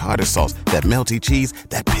savory tartar sauce, that melty cheese,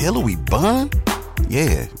 that pillowy bun.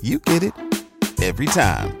 Yeah, you get it. Every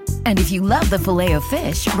time. And if you love the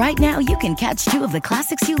Filet-O-Fish, right now you can catch two of the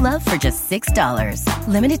classics you love for just $6.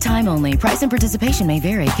 Limited time only. Price and participation may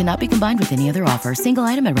vary. Cannot be combined with any other offer. Single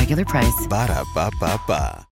item at regular price. Ba-da-ba-ba-ba.